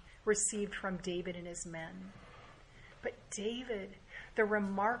received from David and his men. But David, the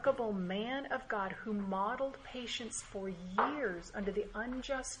remarkable man of God who modeled patience for years under the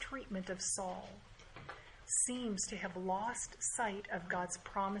unjust treatment of Saul, seems to have lost sight of God's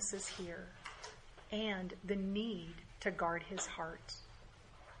promises here and the need to guard his heart.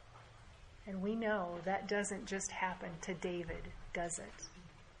 And we know that doesn't just happen to David, does it?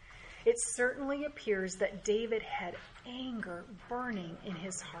 It certainly appears that David had anger burning in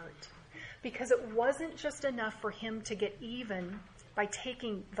his heart, because it wasn't just enough for him to get even by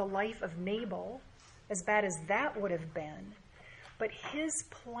taking the life of Nabal, as bad as that would have been, but his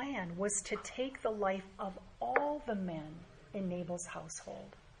plan was to take the life of all the men in Nabal's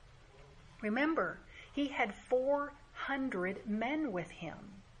household. Remember, he had 400 men with him.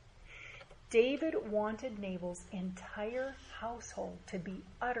 David wanted Nabal's entire household to be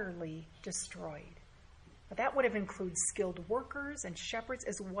utterly destroyed. But that would have included skilled workers and shepherds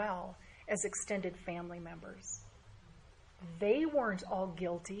as well as extended family members. They weren't all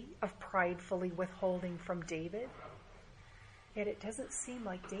guilty of pridefully withholding from David. Yet it doesn't seem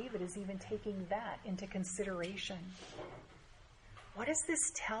like David is even taking that into consideration. What does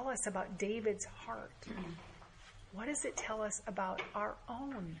this tell us about David's heart? What does it tell us about our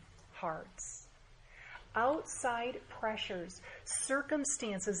own hearts? Outside pressures,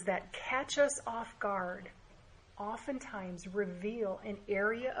 circumstances that catch us off guard, oftentimes reveal an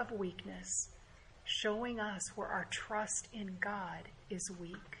area of weakness, showing us where our trust in God is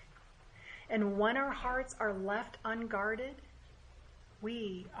weak. And when our hearts are left unguarded,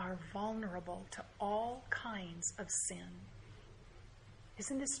 we are vulnerable to all kinds of sin.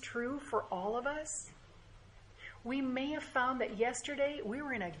 Isn't this true for all of us? We may have found that yesterday we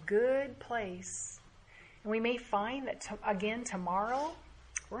were in a good place. And we may find that, again, tomorrow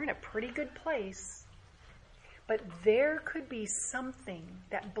we're in a pretty good place. But there could be something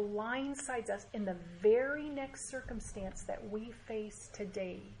that blindsides us in the very next circumstance that we face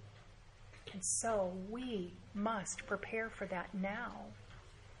today. And so we must prepare for that now.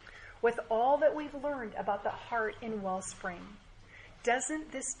 With all that we've learned about the heart in Wellspring,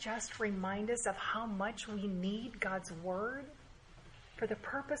 doesn't this just remind us of how much we need God's Word for the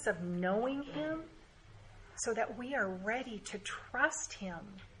purpose of knowing Him so that we are ready to trust Him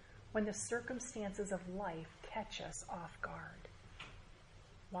when the circumstances of life catch us off guard?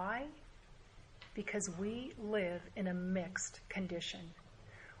 Why? Because we live in a mixed condition.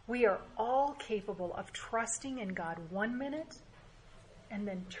 We are all capable of trusting in God one minute and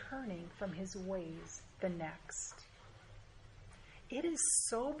then turning from His ways the next. It is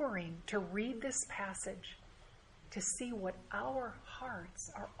sobering to read this passage to see what our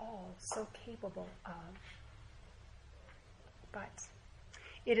hearts are all so capable of. But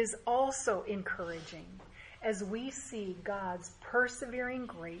it is also encouraging as we see God's persevering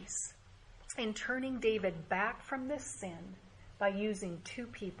grace in turning David back from this sin by using two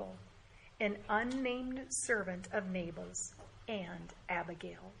people, an unnamed servant of Nabal's and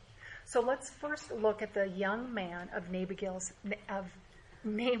Abigail. So let's first look at the young man of Nabal's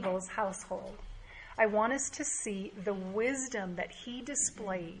household. I want us to see the wisdom that he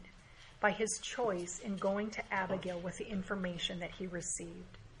displayed by his choice in going to Abigail with the information that he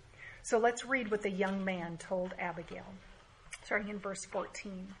received. So let's read what the young man told Abigail, starting in verse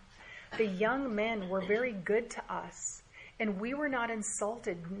 14. The young men were very good to us, and we were not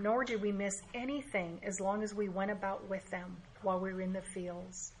insulted, nor did we miss anything as long as we went about with them while we were in the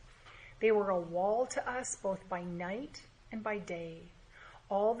fields. They were a wall to us both by night and by day,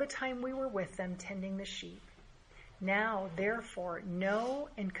 all the time we were with them tending the sheep. Now, therefore, know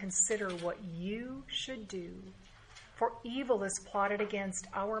and consider what you should do, for evil is plotted against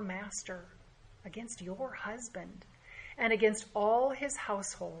our master, against your husband, and against all his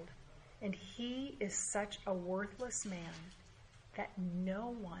household, and he is such a worthless man that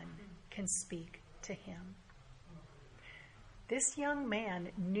no one can speak to him. This young man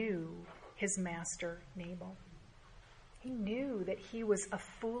knew his master, Nabal. He knew that he was a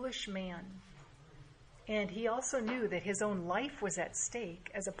foolish man. And he also knew that his own life was at stake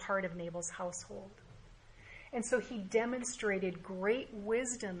as a part of Nabal's household. And so he demonstrated great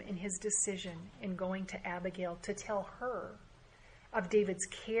wisdom in his decision in going to Abigail to tell her of David's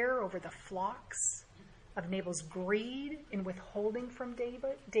care over the flocks, of Nabal's greed in withholding from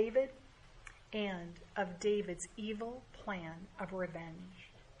David, and of David's evil plan of revenge.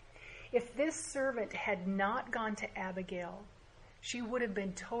 If this servant had not gone to Abigail, she would have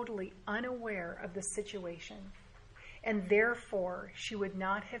been totally unaware of the situation, and therefore she would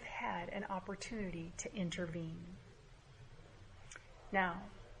not have had an opportunity to intervene. Now,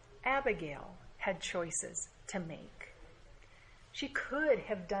 Abigail had choices to make. She could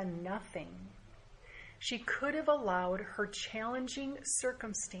have done nothing. She could have allowed her challenging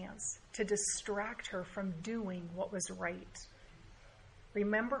circumstance to distract her from doing what was right.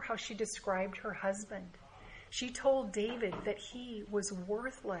 Remember how she described her husband. She told David that he was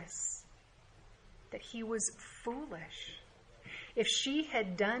worthless, that he was foolish. If she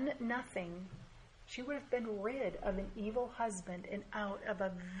had done nothing, she would have been rid of an evil husband and out of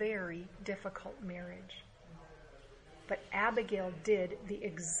a very difficult marriage. But Abigail did the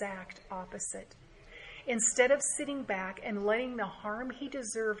exact opposite. Instead of sitting back and letting the harm he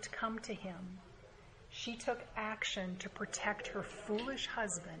deserved come to him, she took action to protect her foolish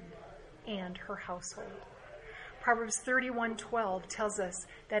husband and her household. Proverbs 31:12 tells us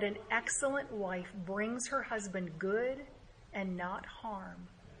that an excellent wife brings her husband good and not harm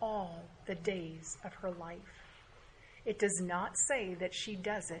all the days of her life. It does not say that she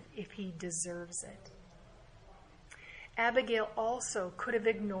does it if he deserves it. Abigail also could have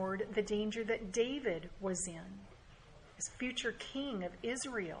ignored the danger that David was in, as future king of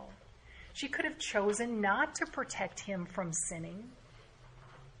Israel. She could have chosen not to protect him from sinning,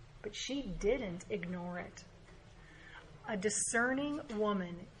 but she didn't ignore it. A discerning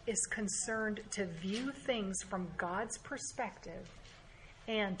woman is concerned to view things from God's perspective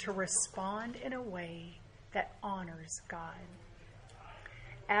and to respond in a way that honors God.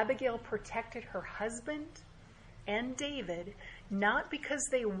 Abigail protected her husband and David not because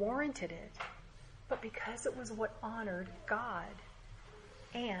they warranted it, but because it was what honored God.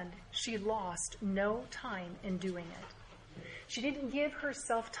 And she lost no time in doing it. She didn't give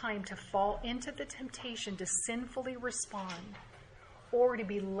herself time to fall into the temptation to sinfully respond or to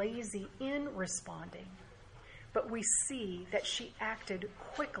be lazy in responding. But we see that she acted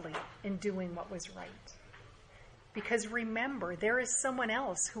quickly in doing what was right. Because remember, there is someone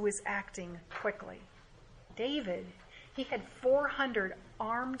else who is acting quickly. David, he had 400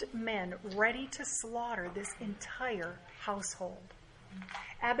 armed men ready to slaughter this entire household.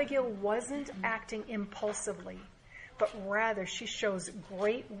 Abigail wasn't acting impulsively, but rather she shows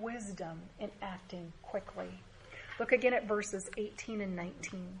great wisdom in acting quickly. Look again at verses 18 and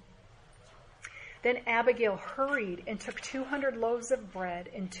 19. Then Abigail hurried and took 200 loaves of bread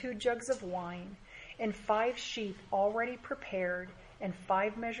and 2 jugs of wine and 5 sheep already prepared and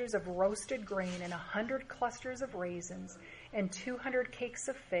 5 measures of roasted grain and 100 clusters of raisins and 200 cakes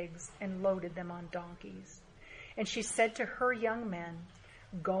of figs and loaded them on donkeys. And she said to her young men,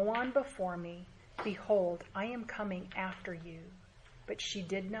 "Go on before me. Behold, I am coming after you." But she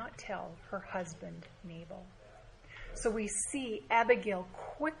did not tell her husband Nabal. So we see Abigail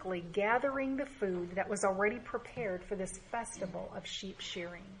quickly gathering the food that was already prepared for this festival of sheep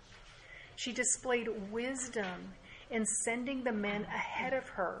shearing. She displayed wisdom in sending the men ahead of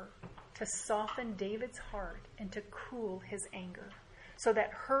her to soften David's heart and to cool his anger, so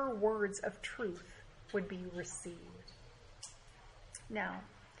that her words of truth would be received. Now,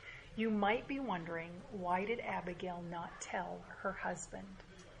 you might be wondering, why did Abigail not tell her husband?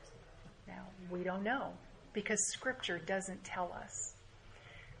 Now, we don't know, because Scripture doesn't tell us.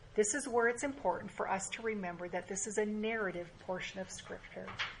 This is where it's important for us to remember that this is a narrative portion of Scripture.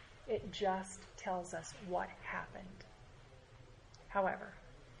 It just tells us what happened. However,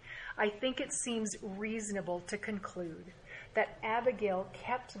 I think it seems reasonable to conclude that Abigail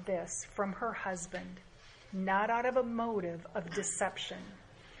kept this from her husband, not out of a motive of deception,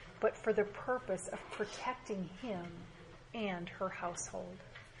 but for the purpose of protecting him and her household.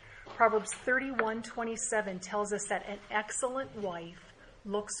 Proverbs 31:27 tells us that an excellent wife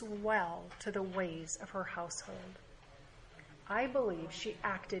looks well to the ways of her household. I believe she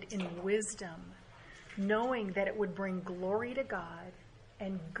acted in wisdom, knowing that it would bring glory to God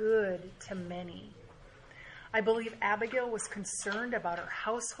and good to many. I believe Abigail was concerned about her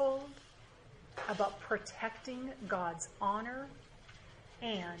household, about protecting God's honor,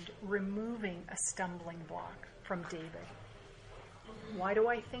 and removing a stumbling block from David. Why do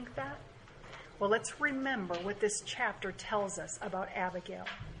I think that? Well, let's remember what this chapter tells us about Abigail.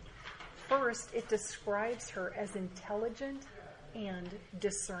 First, it describes her as intelligent and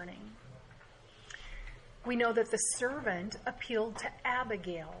discerning. We know that the servant appealed to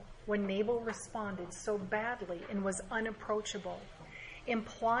Abigail when Nabal responded so badly and was unapproachable,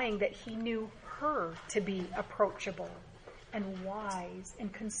 implying that he knew her to be approachable and wise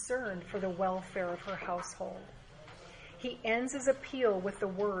and concerned for the welfare of her household. He ends his appeal with the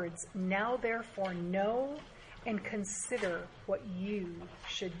words, "Now therefore know and consider what you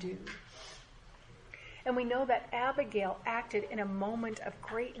should do." And we know that Abigail acted in a moment of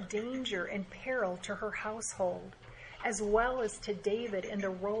great danger and peril to her household, as well as to David in the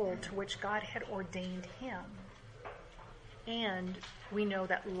role to which God had ordained him. And we know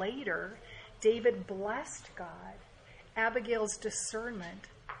that later, David blessed God, Abigail's discernment,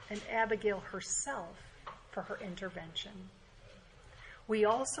 and Abigail herself for her intervention. We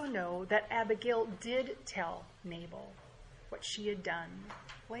also know that Abigail did tell Nabal what she had done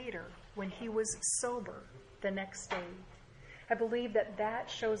later when he was sober the next day. I believe that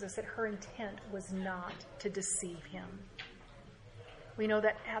shows us that her intent was not to deceive him. We know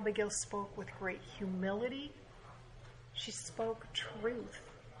that Abigail spoke with great humility. She spoke truth.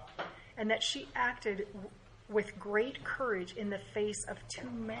 And that she acted with great courage in the face of two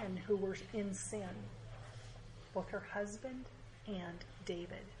men who were in sin, both her husband and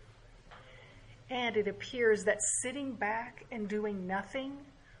David. And it appears that sitting back and doing nothing,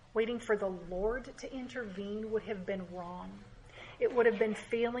 waiting for the Lord to intervene, would have been wrong. It would have been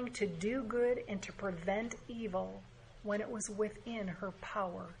failing to do good and to prevent evil when it was within her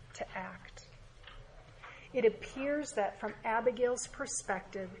power to act. It appears that from Abigail's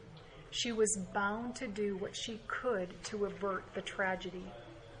perspective, she was bound to do what she could to avert the tragedy,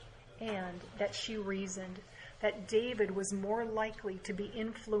 and that she reasoned that David was more likely to be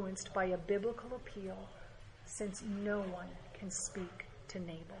influenced by a biblical appeal, since no one can speak to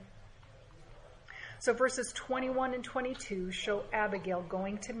Nabal. So verses 21 and 22 show Abigail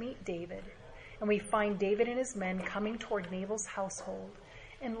going to meet David, and we find David and his men coming toward Nabal's household,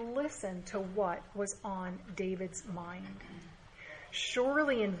 and listen to what was on David's mind.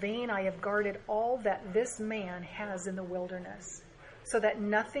 Surely in vain I have guarded all that this man has in the wilderness, so that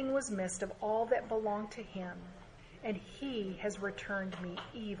nothing was missed of all that belonged to him, and he has returned me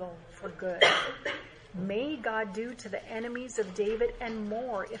evil for good. May God do to the enemies of David and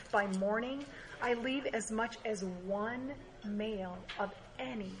more, if by morning I leave as much as one male of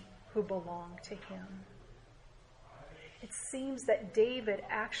any who belong to him. It seems that David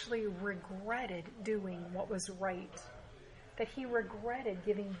actually regretted doing what was right, that he regretted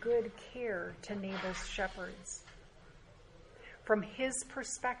giving good care to Nabal's shepherds. From his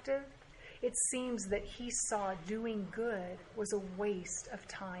perspective, it seems that he saw doing good was a waste of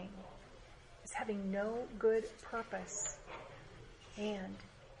time, as having no good purpose, and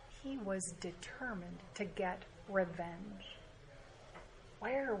he was determined to get revenge.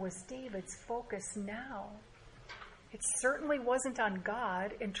 Where was David's focus now? It certainly wasn't on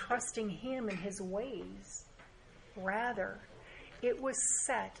God and trusting him in his ways. Rather, it was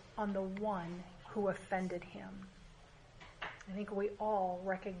set on the one who offended him. I think we all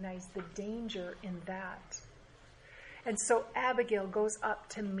recognize the danger in that. And so Abigail goes up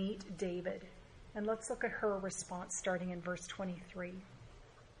to meet David. And let's look at her response starting in verse 23.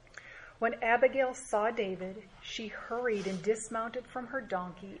 When Abigail saw David, she hurried and dismounted from her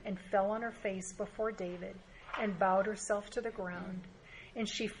donkey and fell on her face before David and bowed herself to the ground. And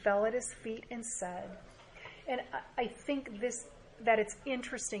she fell at his feet and said, and I think that it's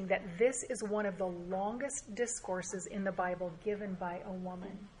interesting that this is one of the longest discourses in the Bible given by a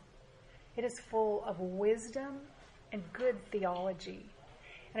woman. It is full of wisdom and good theology.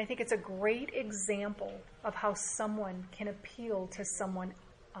 And I think it's a great example of how someone can appeal to someone,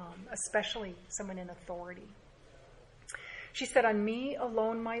 especially someone in authority. She said, "On me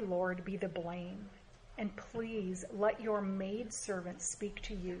alone, my Lord, be the blame. And please let your maidservant speak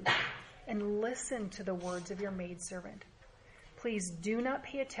to you, and listen to the words of your maidservant. Please do not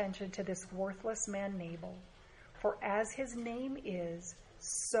pay attention to this worthless man Nabal, for as his name is,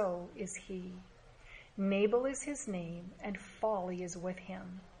 so is he. Nabal is his name, and folly is with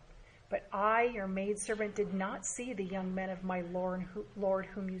him. But I, your maidservant, did not see the young men of my Lord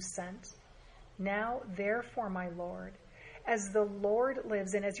whom you sent. Now, therefore, my Lord, as the Lord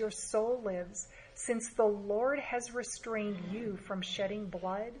lives and as your soul lives, since the Lord has restrained you from shedding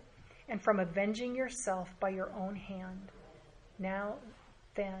blood and from avenging yourself by your own hand, now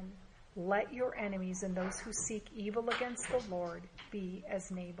then, let your enemies and those who seek evil against the Lord be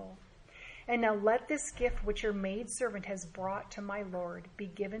as Nabal. And now let this gift which your maidservant has brought to my Lord be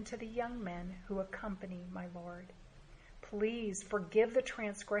given to the young men who accompany my Lord. Please forgive the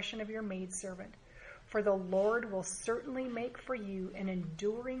transgression of your maidservant, for the Lord will certainly make for you an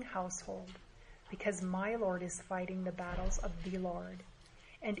enduring household, because my Lord is fighting the battles of the Lord,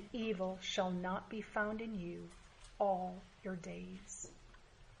 and evil shall not be found in you all your days."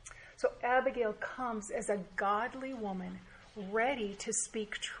 So Abigail comes as a godly woman, ready to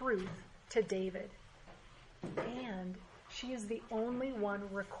speak truth to David. And she is the only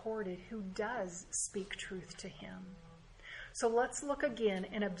one recorded who does speak truth to him. So let's look again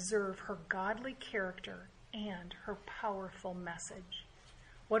and observe her godly character and her powerful message.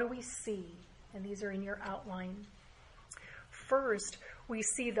 What do we see? And these are in your outline. First, we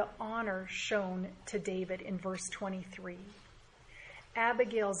see the honor shown to David in verse 23.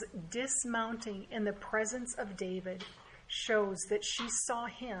 Abigail's dismounting in the presence of David shows that she saw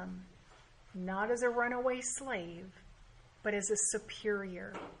him not as a runaway slave, but as a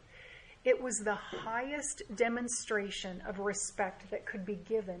superior. It was the highest demonstration of respect that could be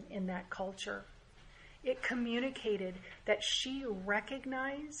given in that culture. It communicated that she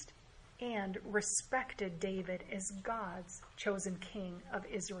recognized and respected David as God's chosen king of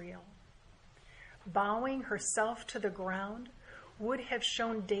Israel. Bowing herself to the ground would have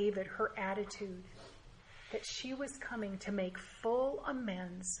shown David her attitude, that she was coming to make full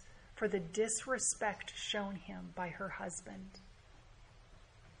amends for the disrespect shown him by her husband.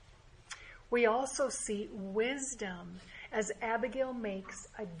 We also see wisdom as Abigail makes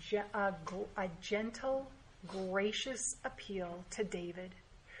a gentle, gracious appeal to David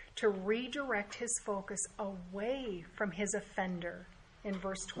to redirect his focus away from his offender in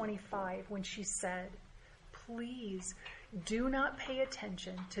verse 25 when she said, "Please do not pay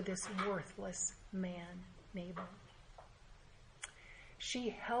attention to this worthless man, Nabal."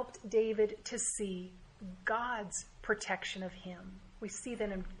 She helped David to see God's protection of him. We see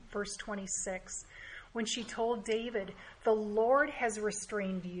that in verse 26 when she told David, "The Lord has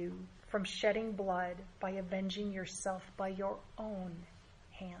restrained you from shedding blood by avenging yourself by your own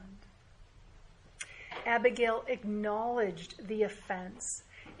hand." Abigail acknowledged the offense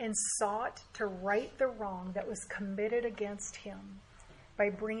and sought to right the wrong that was committed against him by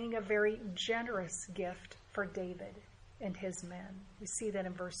bringing a very generous gift for David and his men. We see that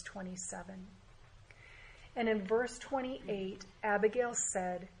in verse 27. And in verse 28, Abigail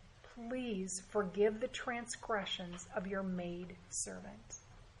said, "Please forgive the transgressions of your maid servant."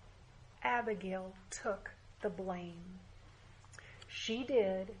 Abigail took the blame. She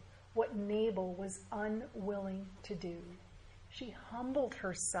did what Nabal was unwilling to do. She humbled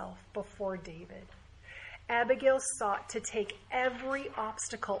herself before David. Abigail sought to take every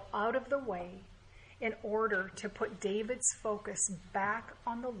obstacle out of the way in order to put David's focus back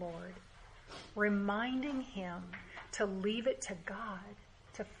on the Lord, reminding him to leave it to God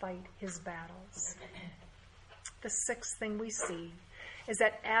to fight his battles. The sixth thing we see is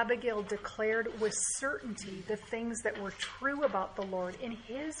that Abigail declared with certainty the things that were true about the Lord in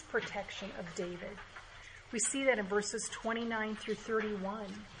his protection of David. We see that in verses 29 through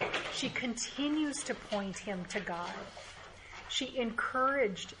 31. She continues to point him to God. She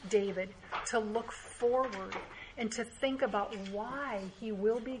encouraged David to look forward and to think about why he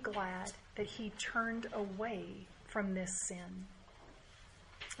will be glad that he turned away from this sin.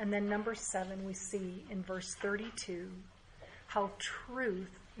 And then number 7, we see in verse 32 how truth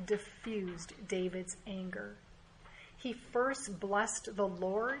diffused David's anger. He first blessed the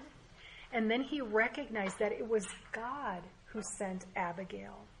Lord, and then he recognized that it was God who sent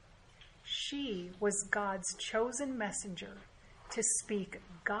Abigail. She was God's chosen messenger to speak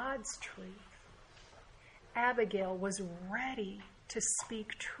God's truth. Abigail was ready to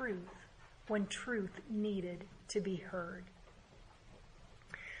speak truth when truth needed to be heard.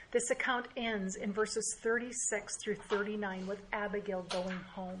 This account ends in verses 36 through 39 with Abigail going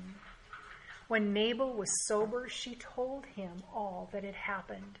home. When Nabal was sober, she told him all that had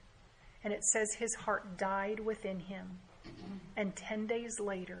happened. And it says his heart died within him. And 10 days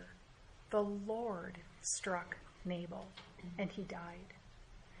later, the Lord struck Nabal, and he died.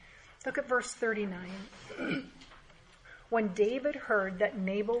 Look at verse 39. When David heard that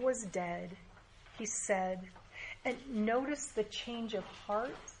Nabal was dead, he said, and notice the change of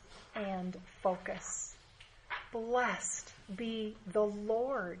heart and focus. "Blessed be the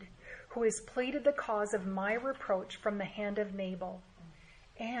Lord, who has pleaded the cause of my reproach from the hand of Nabal,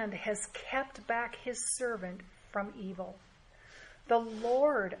 and has kept back his servant from evil. The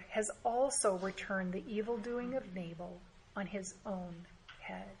Lord has also returned the evil doing of Nabal on his own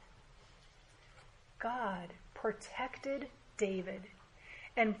head." God protected David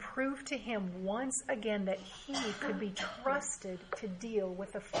and proved to him once again that he could be trusted to deal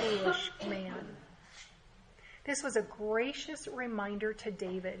with a foolish man. This was a gracious reminder to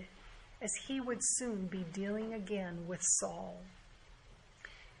David as he would soon be dealing again with Saul.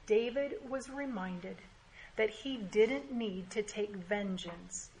 David was reminded that he didn't need to take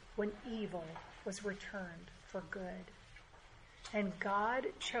vengeance when evil was returned for good. And God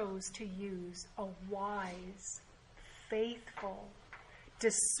chose to use a wise, faithful,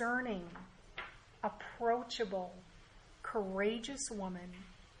 discerning, approachable, courageous woman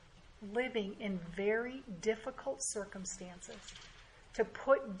living in very difficult circumstances to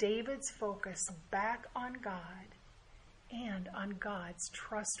put David's focus back on God and on God's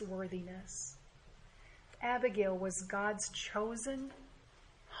trustworthiness. Abigail was God's chosen,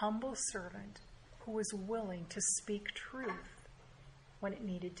 humble servant who was willing to speak truth when it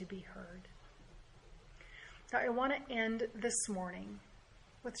needed to be heard. Now, I want to end this morning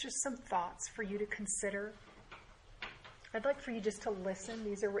with just some thoughts for you to consider. I'd like for you just to listen.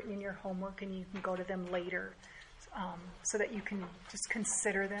 These are written in your homework and you can go to them later. so that you can just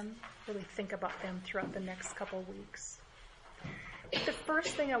consider them, really think about them throughout the next couple of weeks. The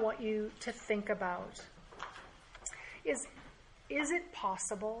first thing I want you to think about is it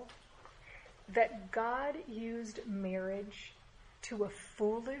possible that God used marriage to a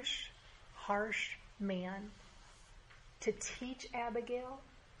foolish, harsh man to teach Abigail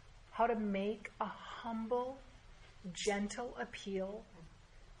how to make a humble, gentle appeal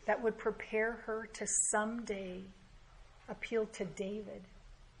that would prepare her to someday appeal to David,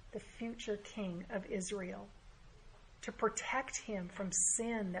 the future king of Israel, to protect him from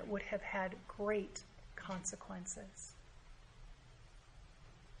sin that would have had great consequences?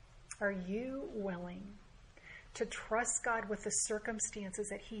 Are you willing to trust God with the circumstances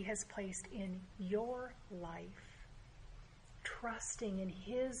that he has placed in your life, trusting in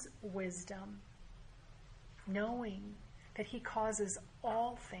his wisdom, knowing that he causes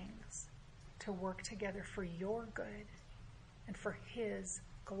all things to work together for your good and for his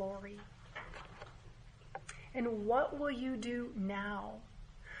glory? And what will you do now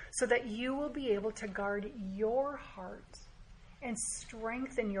so that you will be able to guard your heart and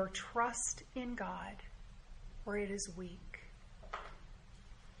strengthen your trust in God where it is weak?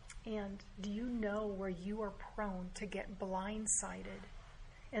 And do you know where you are prone to get blindsided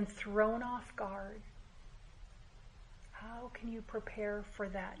and thrown off guard? How can you prepare for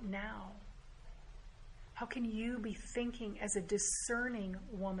that now? How can you be thinking as a discerning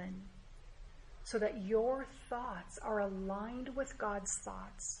woman so that your thoughts are aligned with God's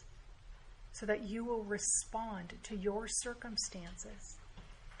thoughts, so that you will respond to your circumstances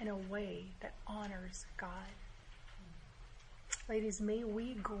in a way that honors God? Ladies, may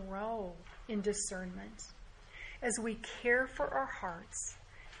we grow in discernment as we care for our hearts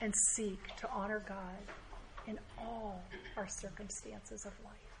and seek to honor God in all our circumstances of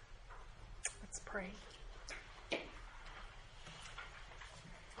life. Let's pray.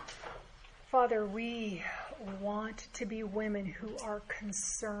 Father, we want to be women who are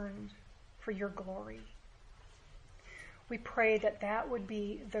concerned for your glory. We pray that that would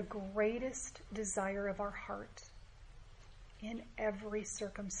be the greatest desire of our heart in every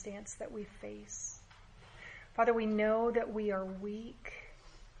circumstance that we face. Father, we know that we are weak,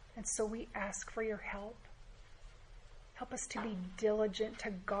 and so we ask for your help. Help us to be diligent,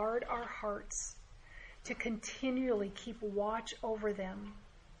 to guard our hearts, to continually keep watch over them,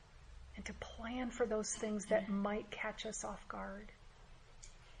 and to plan for those things that might catch us off guard.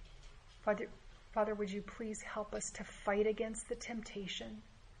 Father, would you please help us to fight against the temptation,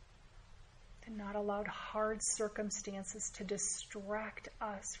 to not allow hard circumstances to distract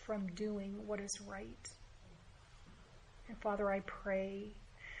us from doing what is right. And Father, I pray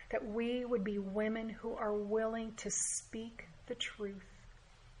that we would be women who are willing to speak the truth,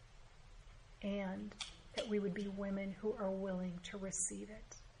 and that we would be women who are willing to receive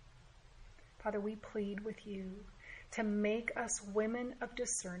it. Father, we plead with you to make us women of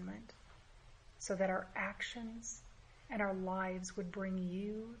discernment so that our actions and our lives would bring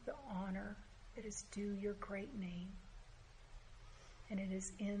you the honor that is due your great name. And it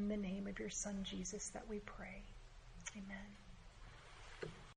is in the name of your Son, Jesus, that we pray. Amen.